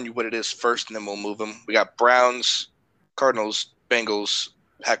just telling you what it is first, and then we'll move them. We got Browns, Cardinals, Bengals,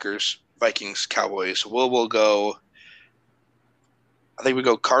 Packers, Vikings, Cowboys. We'll go. I think we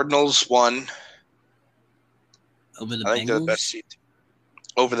go Cardinals 1. Over the I think they're the best seed.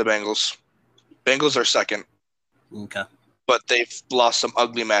 Over the Bengals. Bengals are second. Okay. But they've lost some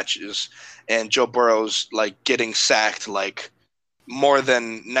ugly matches, and Joe Burrow's like getting sacked like more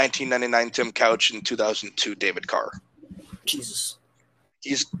than 1999 Tim Couch and 2002 David Carr. Jesus.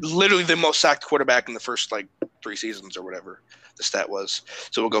 He's literally the most sacked quarterback in the first like 3 seasons or whatever the stat was.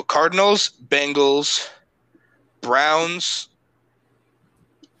 So we'll go Cardinals, Bengals, Browns,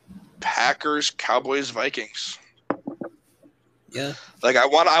 Packers, Cowboys, Vikings. Yeah. Like I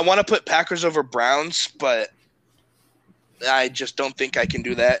want to put Packers over Browns, but I just don't think I can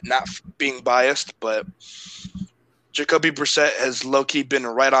do that. Not being biased, but Jacoby Brissett has low-key been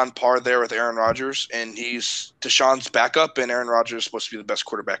right on par there with Aaron Rodgers, and he's Deshaun's backup, and Aaron Rodgers is supposed to be the best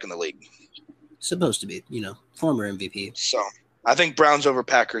quarterback in the league. Supposed to be, former MVP. So I think Browns over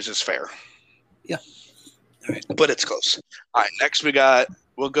Packers is fair. Yeah. All right. But it's close. All right, next we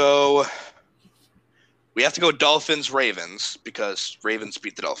have to go Dolphins-Ravens because Ravens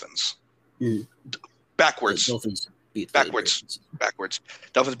beat the Dolphins. Mm. Backwards. The Dolphins beat Backwards.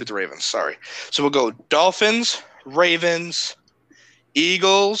 Dolphins beat the Ravens. Sorry. So we'll go Dolphins, Ravens,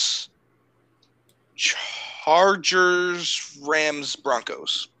 Eagles, Chargers, Rams,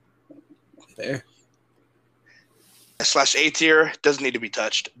 Broncos. Fair. /A tier doesn't need to be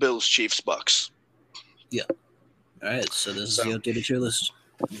touched. Bills, Chiefs, Bucks. Yeah. All right. So this is the updated tier list.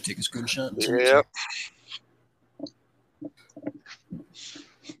 Let me take a screenshot. Yep.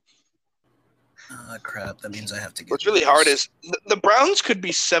 Crap. That means I have to get. What's really hard is the Browns could be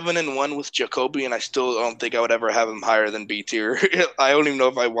 7-1 with Jacoby, and I still don't think I would ever have him higher than B tier. I don't even know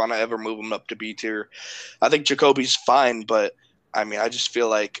if I want to ever move him up to B tier. I think Jacoby's fine, but I mean, I just feel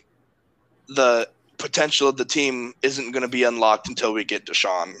like the potential of the team isn't going to be unlocked until we get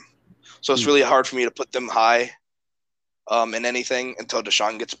Deshaun. So it's really hard for me to put them high in anything until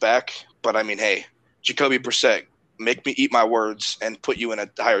Deshaun gets back. But I mean, hey, Jacoby Brissett, make me eat my words and put you in a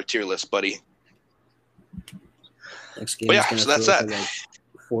higher tier list, buddy. Next game is going to throw for like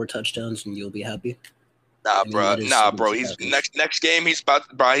 4 touchdowns, and you'll be happy. Nah, bro. He's next game. He's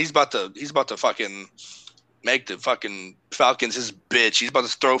about to fucking make the fucking Falcons his bitch. He's about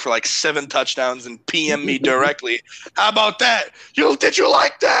to throw for like 7 touchdowns and PM me directly. How about that? Did you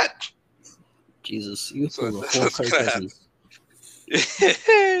like that? Jesus, you pulled a whole Kirk Cousins.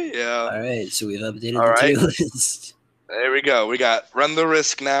 Yeah. All right, so we've updated the tier list. There we go. We got Run the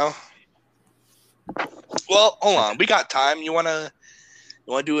Risk now. Well, hold on. We got time. You wanna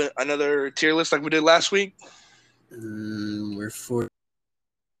do another tier list like we did last week? We're 45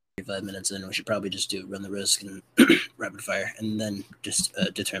 minutes in. We should probably just do Run the Risk and rapid fire, and then just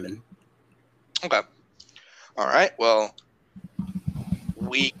determine. Okay. All right. Well,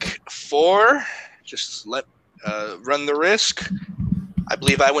 week 4. Just let Run the Risk. I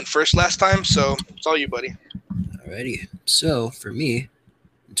believe I went first last time, so it's all you, buddy. Alrighty. So for me,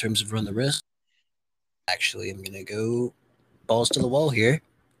 in terms of Run the Risk, actually, I'm going to go balls to the wall here.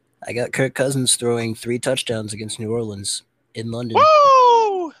 I got Kirk Cousins throwing 3 touchdowns against New Orleans in London.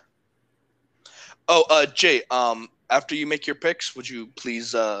 Woo! Oh, Jay, after you make your picks, would you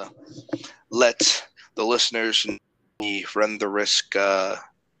please let the listeners Run the Risk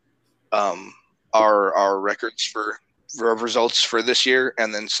our records for results for this year,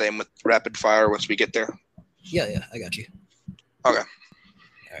 and then same with rapid fire once we get there? Yeah, I got you. Okay.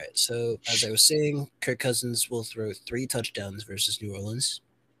 All right, so as I was saying, Kirk Cousins will throw 3 touchdowns versus New Orleans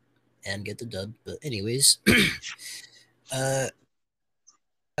and get the dub. But anyways,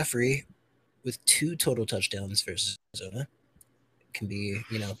 Jeffrey with 2 total touchdowns versus Arizona. It can be,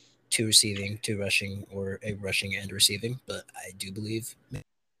 2 receiving, 2 rushing, or a rushing and receiving. But I do believe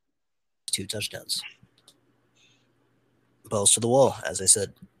 2 touchdowns. Balls to the wall, as I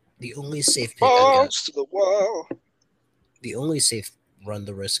said. The only safe pick I've got. Balls to the wall. The only safe Run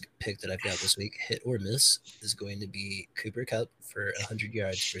the Risk pick that I've got this week, hit or miss, is going to be Cooper Kupp for 100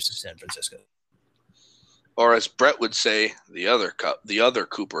 yards versus San Francisco. Or as Brett would say, the other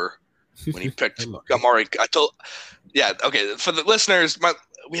Cooper, when he picked Amari. Okay. For the listeners,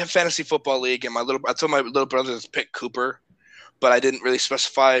 we have fantasy football league, and I told my little brother to pick Cooper, but I didn't really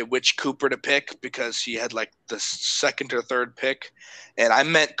specify which Cooper to pick because he had like the second or third pick, and I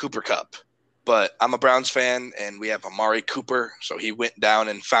meant Cooper Kupp. But I'm a Browns fan, and we have Amari Cooper. So he went down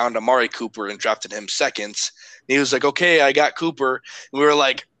and found Amari Cooper and drafted him seconds. And he was like, okay, I got Cooper. And we were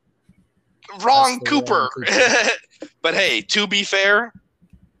like, wrong Cooper. But hey, to be fair,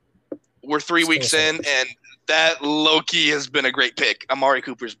 we're 3 weeks in, and that low-key has been a great pick. Amari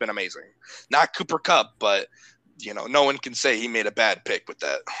Cooper's been amazing. Not Cooper Kupp, but, no one can say he made a bad pick with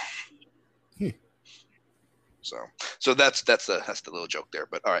that. So that's the little joke there.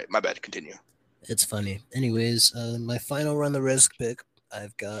 But all right, my bad. Continue. It's funny. Anyways, my final run the risk pick,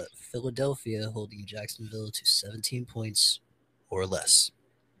 I've got Philadelphia holding Jacksonville to 17 points or less.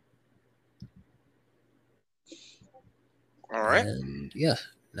 All right. And yeah,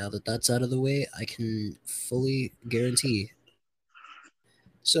 now that that's out of the way, I can fully guarantee.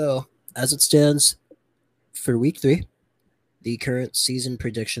 So, as it stands for week 3, the current season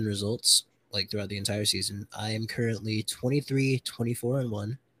prediction results, like throughout the entire season, I am currently 23,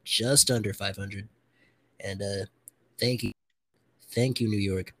 24-1, just under 500. And thank you, New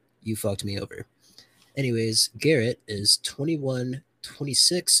York. You fucked me over. Anyways, Garrett is 21,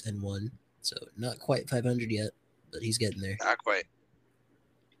 26-1, so not quite 500 yet, but he's getting there. Not quite.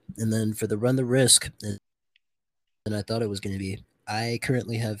 And then for the run the risk, and I thought it was going to be, I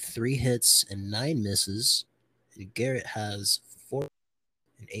currently have 3 hits and 9 misses. And Garrett has 4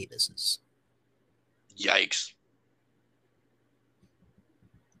 and 8 misses. Yikes.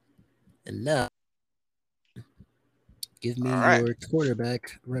 And now, give me your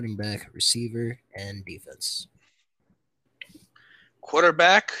quarterback, running back, receiver, and defense.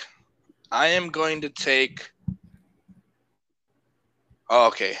 Quarterback, I am going to take. Oh,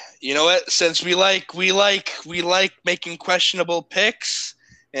 okay. You know what? Since we like making questionable picks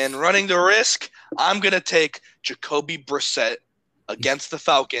and running the risk, I'm gonna take Jacoby Brissett against the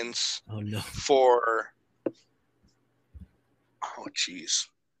Falcons. Oh no. Oh jeez.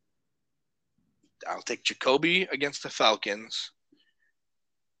 I'll take Jacoby against the Falcons.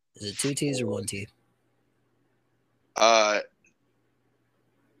 Is it 2 T's or 1 T? 1.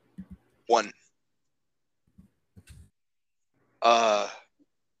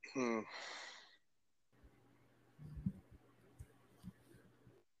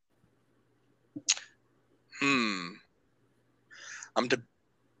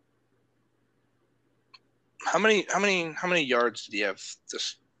 How many yards did he have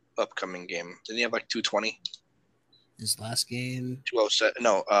this upcoming game? Did he have like 220? His last game? 207.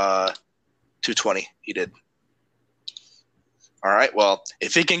 No, 220. He did. All right. Well,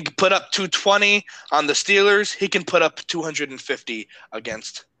 if he can put up 220 on the Steelers, he can put up 250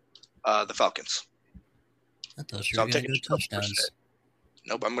 against the Falcons. I thought you were going to go touchdowns. Brissett.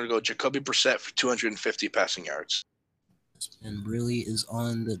 Nope, I'm going to go Jacoby Brissett for 250 passing yards. And really is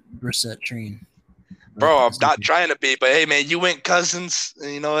on the Brissett train. Bro, I'm not trying to be, but hey, man, you went Cousins.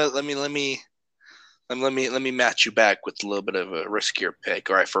 You know what? Let me match you back with a little bit of a riskier pick.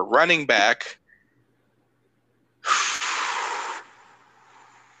 All right, for running back.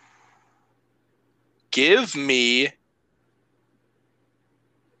 Give me.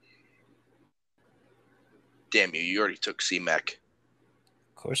 Damn you! You already took C-Mac.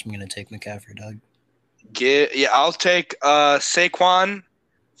 Of course, I'm gonna take McCaffrey, dog. I'll take Saquon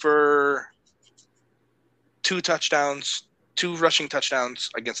for 2 touchdowns, 2 rushing touchdowns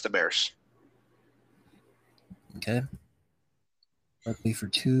against the Bears. Okay. Barkley for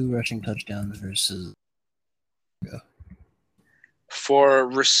 2 rushing touchdowns versus. For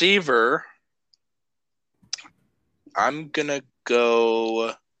receiver, I'm gonna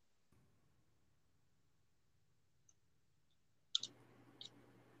go.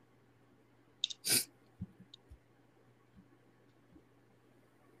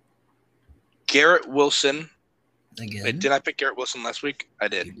 Garrett Wilson. Again? Wait, did I pick Garrett Wilson last week? I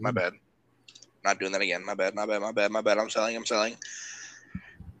did. My bad. Not doing that again. My bad. I'm selling.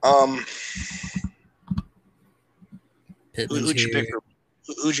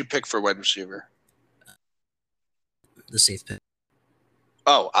 Who'd you pick for wide receiver? The safe pick.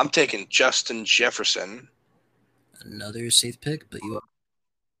 Oh, I'm taking Justin Jefferson. Another safe pick, but you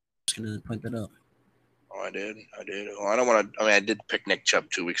just going to point that out. Oh, I did. Well, I don't want to. I did pick Nick Chubb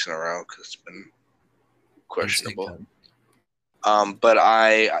 2 weeks in a row because it's been questionable. But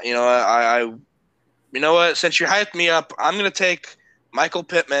you know what? Since you hyped me up, I'm gonna take Michael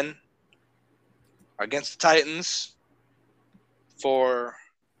Pittman against the Titans for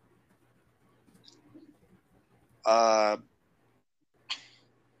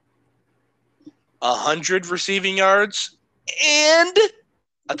 100 receiving yards and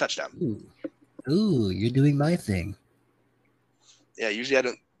a touchdown. Ooh, you're doing my thing. Yeah, usually I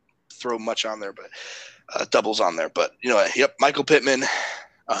don't throw much on there, but doubles on there. But you know what? Yep, Michael Pittman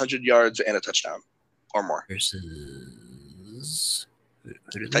 100 yards and a touchdown or more. Versus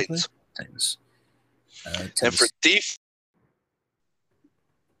who did Titans. They play? Titans. And for defense,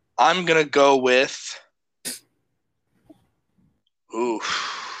 I'm going to go with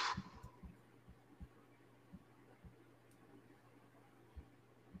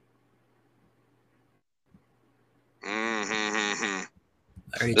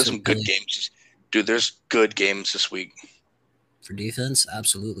There's some good games. Dude, there's good games this week. For defense,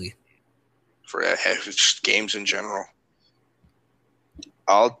 absolutely. For just games in general.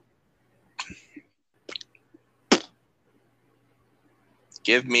 I'll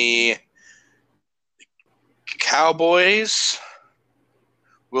give me Cowboys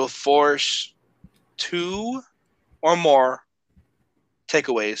will force 2 or more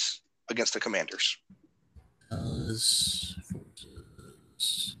takeaways against the Commanders. 2+.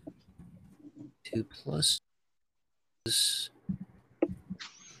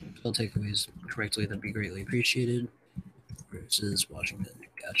 I'll takeaways correctly. That'd be greatly appreciated. Versus Washington.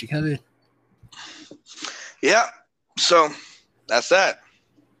 Got you covered. Yeah. So that's that.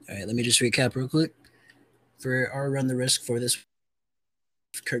 All right. Let me just recap real quick. For our run the risk for this,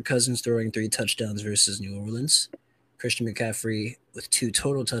 Kirk Cousins throwing 3 touchdowns versus New Orleans. Christian McCaffrey with 2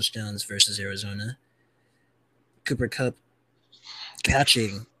 total touchdowns versus Arizona. Cooper Kupp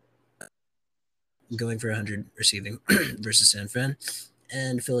catching, going for 100 receiving versus San Fran.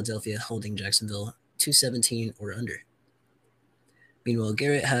 And Philadelphia holding Jacksonville 217 or under. Meanwhile,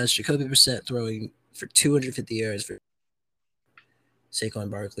 Garrett has Jacoby Brissett throwing for 250 yards for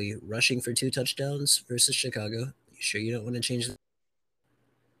Saquon Barkley, rushing for 2 touchdowns versus Chicago. You sure you don't want to change that?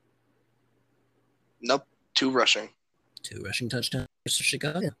 Nope. 2 rushing. 2 rushing touchdowns versus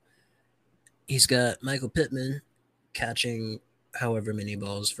Chicago. He's got Michael Pittman catching however many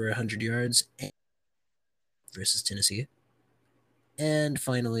balls for 100 yards versus Tennessee. And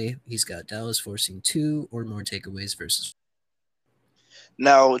finally, he's got Dallas forcing 2 or more takeaways versus.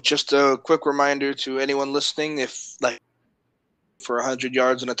 Now, just a quick reminder to anyone listening, if for 100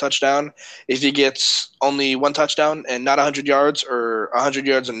 yards and a touchdown, if he gets only 1 touchdown and not 100 yards, or 100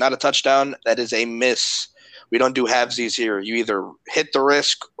 yards and not a touchdown, that is a miss. We don't do halvesies here. You either hit the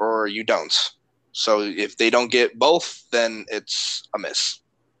risk or you don't. So if they don't get both, then it's a miss.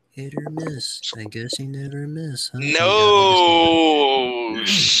 Hit or miss. I guess he never miss. Huh? No.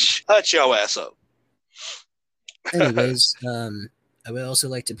 Shut your ass up. Anyways, I would also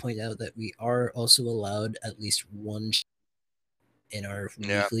like to point out that we are also allowed at least 1 in our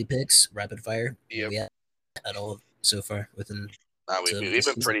weekly picks, rapid fire. Yep. We have at all so far within. We've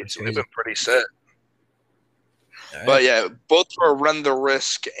been pretty set. Right. But yeah, both for run the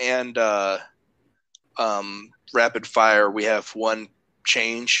risk and rapid fire, we have 1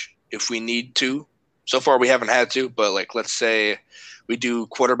 change if we need to. So far we haven't had to, but let's say we do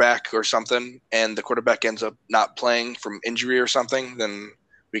quarterback or something and the quarterback ends up not playing from injury or something, then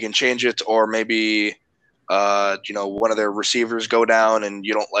we can change it. Or maybe one of their receivers go down and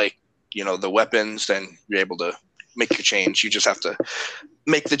you don't like the weapons, then you're able to make your change. You just have to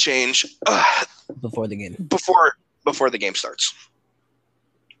make the change before the game. Before the game starts.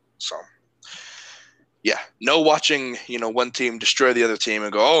 So yeah, no watching, one team destroy the other team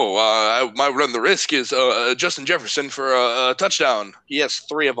and go, my run the risk is Justin Jefferson for a touchdown. He has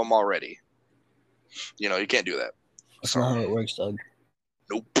 3 of them already. You can't do that. That's not how it works, Doug.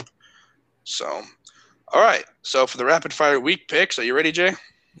 Nope. So, all right. So for the rapid fire week picks, are you ready, Jay?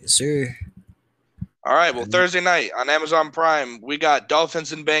 Yes, sir. All right. Well, Thursday night on Amazon Prime, we got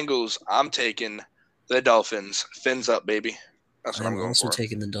Dolphins and Bengals. I'm taking the Dolphins. Fins up, baby. That's what I'm going for. I'm also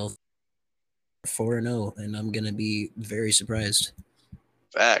taking the Dolphins. 4-0, and I'm going to be very surprised.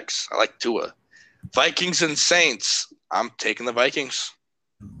 Facts. I like Tua. Vikings and Saints. I'm taking the Vikings.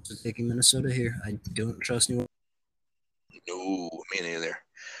 I'm also taking Minnesota here. I don't trust New Orleans. No, me neither.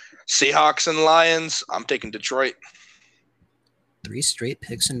 Seahawks and Lions. I'm taking Detroit. 3 straight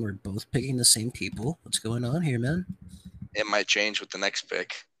picks, and we're both picking the same people. What's going on here, man? It might change with the next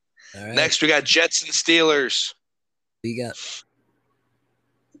pick. All right. Next, we got Jets and Steelers. Who you got?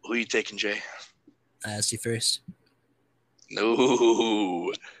 Who are you taking, Jay? I asked you first.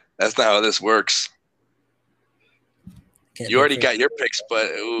 No, that's not how this works. You already got your picks, but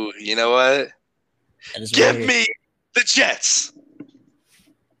ooh, you know what? Give me the Jets. I'm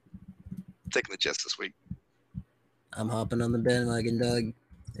taking the Jets this week. I'm hopping on the bandwagon, Doug.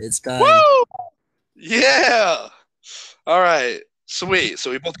 It's time. Woo! Yeah. All right. Sweet.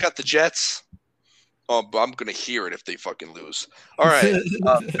 So we both got the Jets. Oh, but I'm going to hear it if they fucking lose. All right.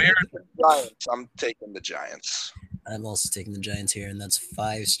 Bears and Giants. I'm taking the Giants. I'm also taking the Giants here, and that's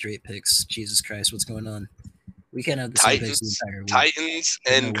 5 straight picks. Jesus Christ, what's going on? We can't have the same picks the entire week. Titans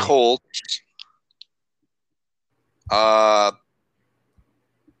and Colts.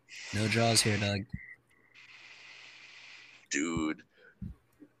 No draws here, Doug. Dude.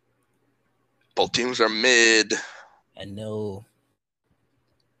 Both teams are mid. I know.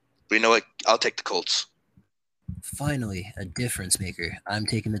 But you know what? I'll take the Colts. Finally, a difference maker. I'm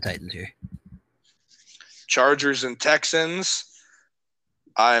taking the Titans here. Chargers and Texans.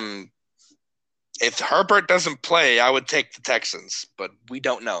 If Herbert doesn't play, I would take the Texans, but we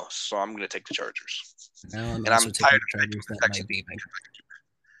don't know, so I'm going to take the Chargers. No, I'm also taking the Chargers.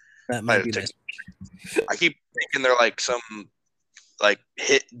 That might be nice. I keep thinking they're like some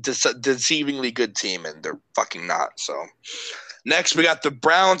deceivingly good team, and they're fucking not. So next, we got the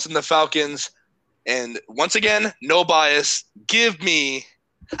Browns and the Falcons, and once again, no bias. Give me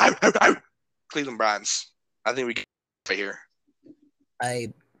Cleveland Browns. I think we get right here.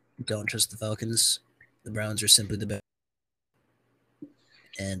 I don't trust the Falcons. The Browns are simply the best.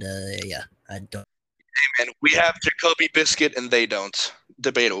 And yeah, I don't. Hey man, we have Jacoby Biscuit and they don't.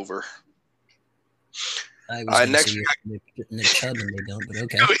 Debate over. I was next we got Nick Chubb and they don't, but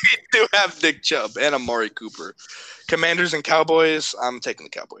okay. We do have Nick Chubb and Amari Cooper. Commanders and Cowboys. I'm taking the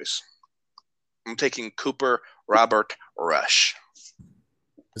Cowboys. I'm taking Cooper, Robert, Rush.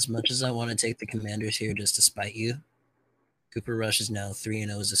 As much as I want to take the Commanders here just to spite you, Cooper Rush is now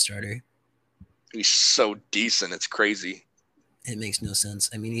 3-0 as a starter. He's so decent. It's crazy. It makes no sense.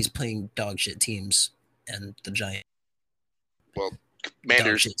 I mean, he's playing dog shit teams and the Giants. Well,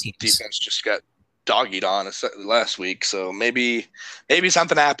 Commanders defense just got doggied on last week, so maybe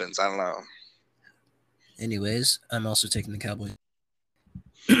something happens. I don't know. Anyways, I'm also taking the Cowboys.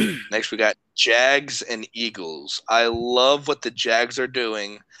 Next, we got Jags and Eagles. I love what the Jags are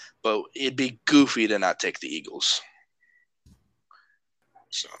doing, but it'd be goofy to not take the Eagles.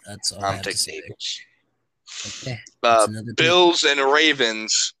 So that's all I'm taking the Eagles. Okay. Bills and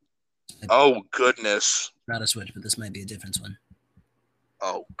Ravens. Oh, goodness. Not a switch, but this might be a different one.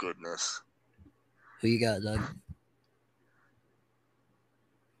 Oh, goodness. Who you got, Doug?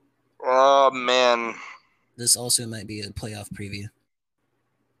 Oh, man. This also might be a playoff preview.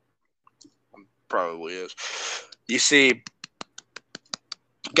 Probably is. You see,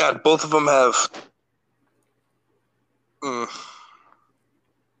 God, both of them have.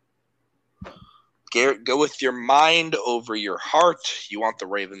 Garrett, go with your mind over your heart. You want the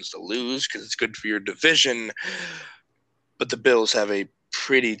Ravens to lose because it's good for your division. But the Bills have a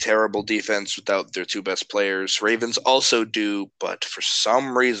pretty terrible defense without their two best players. Ravens also do, but for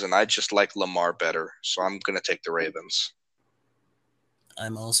some reason, I just like Lamar better. So I'm going to take the Ravens.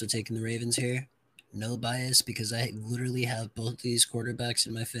 I'm also taking the Ravens here. No bias because I literally have both these quarterbacks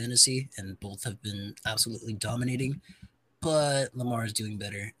in my fantasy, and both have been absolutely dominating. But Lamar is doing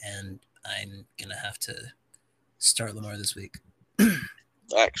better, and I'm going to have to start Lamar this week.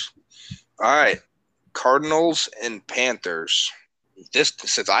 Thanks. All right. Cardinals and Panthers.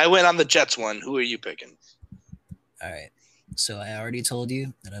 Since I went on the Jets one, who are you picking? All right. So I already told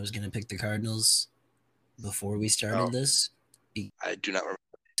you that I was going to pick the Cardinals before we started this. I do not remember.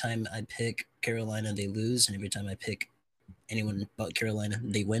 Every time I pick Carolina, they lose, and every time I pick anyone but Carolina,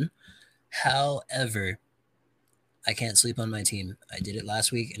 they win. However, I can't sleep on my team. I did it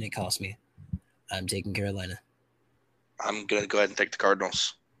last week, and it cost me. I'm taking Carolina. I'm going to go ahead and take the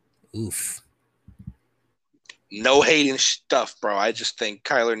Cardinals. Oof. No hating stuff, bro. I just think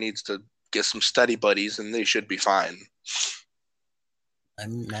Kyler needs to get some study buddies, and they should be fine.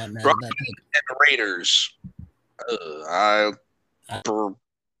 I'm not mad at that pick. And Raiders.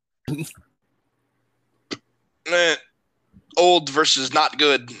 Old versus not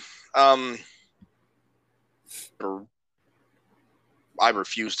good. I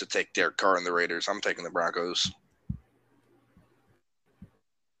refuse to take Derek Carr and the Raiders. I'm taking the Broncos.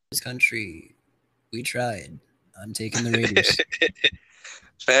 This country, we tried. I'm taking the Raiders.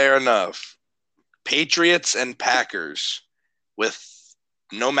 Fair enough. Patriots and Packers with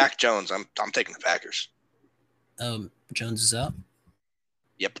no Mac Jones. I'm taking the Packers. Jones is out?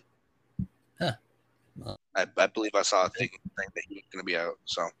 Yep. Huh. Well, I believe I saw a thing that he was going to be out.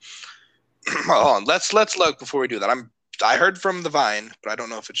 So hold on. Let's look before we do that. I heard from the Vine, but I don't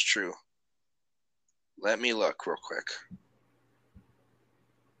know if it's true. Let me look real quick.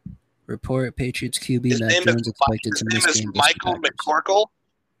 Report Patriots QB Mac Jones expected to miss game. Michael McCorkle.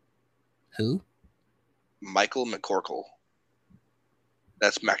 Who? Michael McCorkle.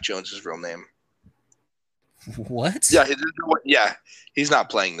 That's Mac Jones' real name. What? Yeah, he's not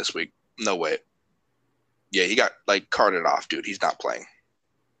playing this week. No way. Yeah, he got carted off, dude. He's not playing.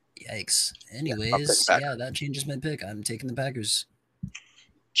 Yikes. Anyways, yeah, that changes my pick. I'm taking the Packers.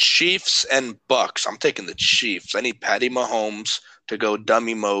 Chiefs and Bucks. I'm taking the Chiefs. I need Patty Mahomes to go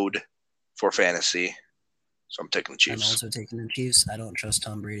dummy mode for fantasy. So I'm taking the Chiefs. I'm also taking the Chiefs. I don't trust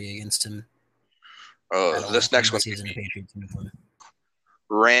Tom Brady against him. This next one. He's in a Patriots uniform.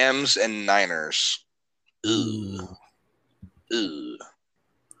 Rams and Niners. Ooh. Ooh.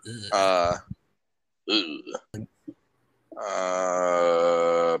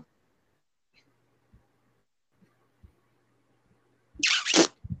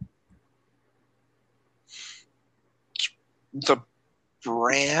 The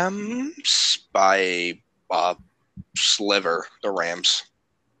Rams by sliver. The Rams.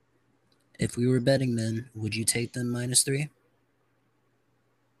 If we were betting men, would you take them -3?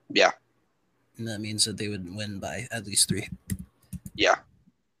 Yeah. And that means that they would win by at least 3. Yeah.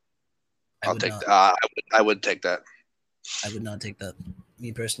 I'll take that. I would take that. I would not take that.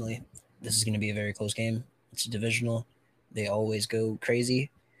 Me personally, this is going to be a very close game. It's divisional. They always go crazy.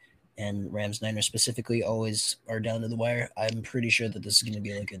 And Rams-Niners specifically always are down to the wire. I'm pretty sure that this is going to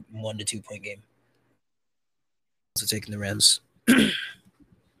be like a 1 to 2 point game. So taking the Rams.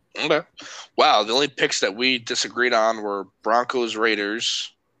 Okay. Wow, the only picks that we disagreed on were Broncos,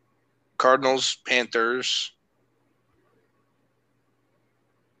 Raiders, Cardinals, Panthers.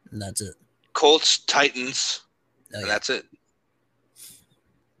 And that's it. Colts, Titans. And that's it.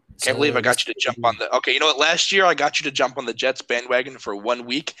 Can't believe I got you to jump on the – okay, you know what? Last year I got you to jump on the Jets bandwagon for 1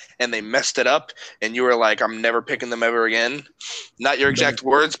 week, and they messed it up, and you were like, I'm never picking them ever again. Not your exact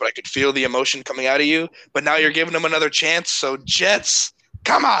words, but I could feel the emotion coming out of you. But now you're giving them another chance. So, Jets,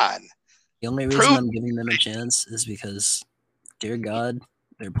 come on. The only reason I'm giving them a chance is because, dear God,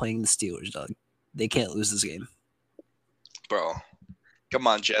 they're playing the Steelers, dog. They can't lose this game. Bro, come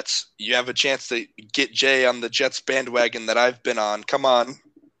on, Jets. You have a chance to get Jay on the Jets bandwagon that I've been on. Come on.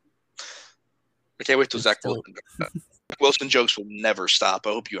 I can't wait till Zach Wilson jokes will never stop. I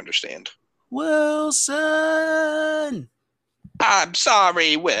hope you understand. Wilson! I'm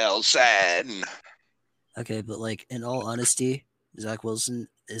sorry, Wilson. Okay, but like in all honesty, Zach Wilson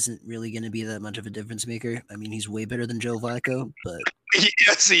isn't really going to be that much of a difference maker. I mean, he's way better than Joe Flacco, but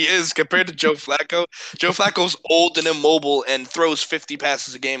yes, he is compared to Joe Flacco. Joe Flacco's old and immobile and throws 50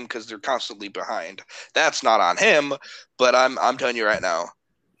 passes a game because they're constantly behind. That's not on him, but I'm telling you right now,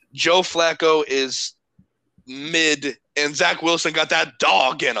 Joe Flacco is mid, and Zach Wilson got that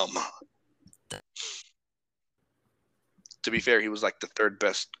dog in him. To be fair, he was like the third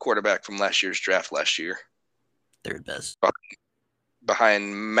best quarterback from last year's draft last year. Third best.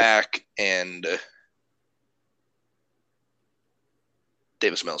 Behind Mac and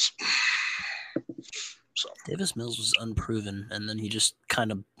Davis Mills. So Davis Mills was unproven, and then he just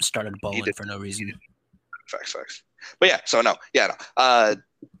kind of started balling for no reason. Facts. But yeah, so no.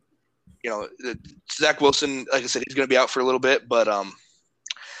 Zach Wilson, like I said, he's going to be out for a little bit, but I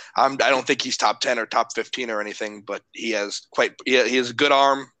don't think he's top 10 or top 15 or anything, but he has a good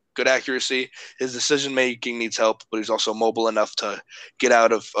arm, good accuracy. His decision making needs help, but he's also mobile enough to get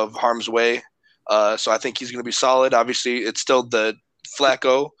out of harm's way. So I think he's going to be solid. Obviously, it's still the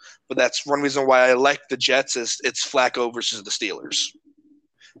Flacco, but that's one reason why I like the Jets is it's Flacco versus the Steelers.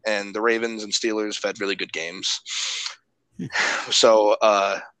 And the Ravens and Steelers have had really good games. So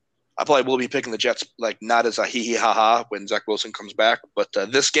I probably will be picking the Jets, like not as a hee-hee-ha-ha when Zach Wilson comes back. But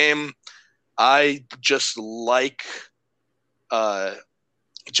this game, I just like Joe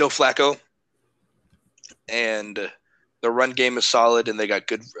Flacco. And the run game is solid, and they got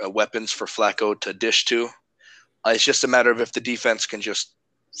good weapons for Flacco to dish to. It's just a matter of if the defense can just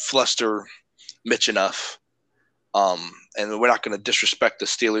fluster Mitch enough. And we're not going to disrespect the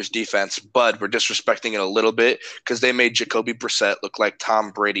Steelers defense, but we're disrespecting it a little bit because they made Jacoby Brissett look like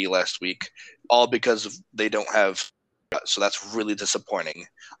Tom Brady last week, all because they don't have. So that's really disappointing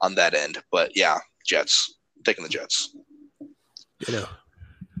on that end. But yeah, Jets. I'm taking the Jets.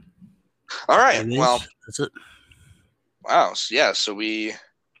 All right. Well, that's it. Wow. So we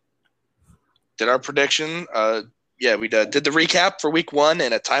did our prediction. We did the recap for week 1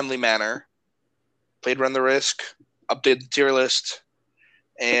 in a timely manner. Played Run the Risk. Updated the tier list,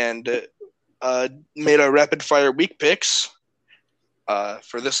 and made our rapid fire week picks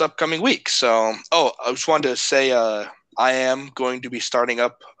for this upcoming week. So, I just wanted to say I am going to be starting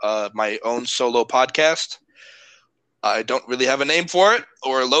up my own solo podcast. I don't really have a name for it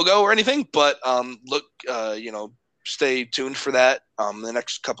or a logo or anything, but stay tuned for that the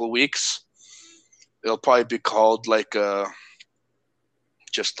next couple of weeks. It'll probably be called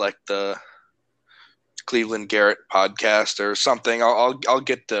just like the Cleveland Garrett podcast or something. I'll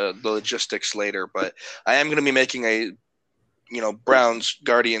get the logistics later, but I am going to be making a Browns,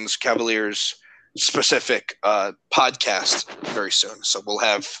 Guardians, Cavaliers specific podcast very soon. So we'll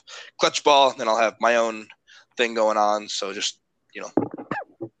have Clutchball, and then I'll have my own thing going on. So just,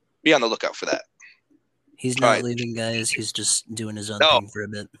 be on the lookout for that. He's not leaving, guys. He's just doing his own thing for a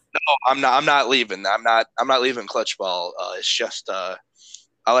bit. No, I'm not leaving. I'm not leaving Clutchball. It's just I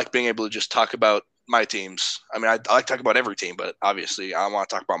like being able to just talk about my teams. I mean, I like to talk about every team, but obviously I want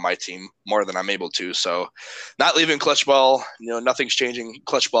to talk about my team more than I'm able to. So not leaving Clutchball, nothing's changing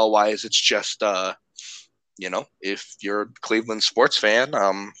Clutchball wise. It's just, if you're a Cleveland sports fan,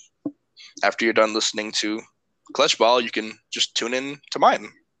 after you're done listening to Clutchball, you can just tune in to mine.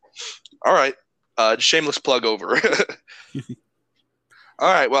 All right. Shameless plug over.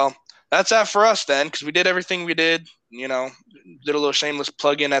 All right. Well, that's that for us then, because we did everything we did, did a little shameless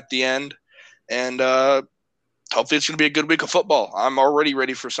plug in at the end. And hopefully it's going to be a good week of football. I'm already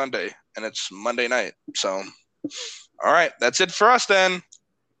ready for Sunday, and it's Monday night. So, all right. That's it for us then.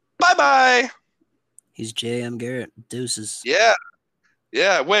 Bye-bye. He's Jay. I'm Garrett. Deuces. Yeah.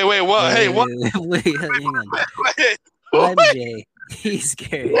 Wait. What? Hey, what? Wait, hang on. Wait. I'm Jay. He's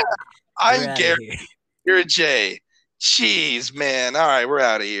Garrett. Yeah, I'm Garrett. You're Jay. Jeez, man. All right, we're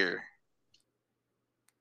out of here.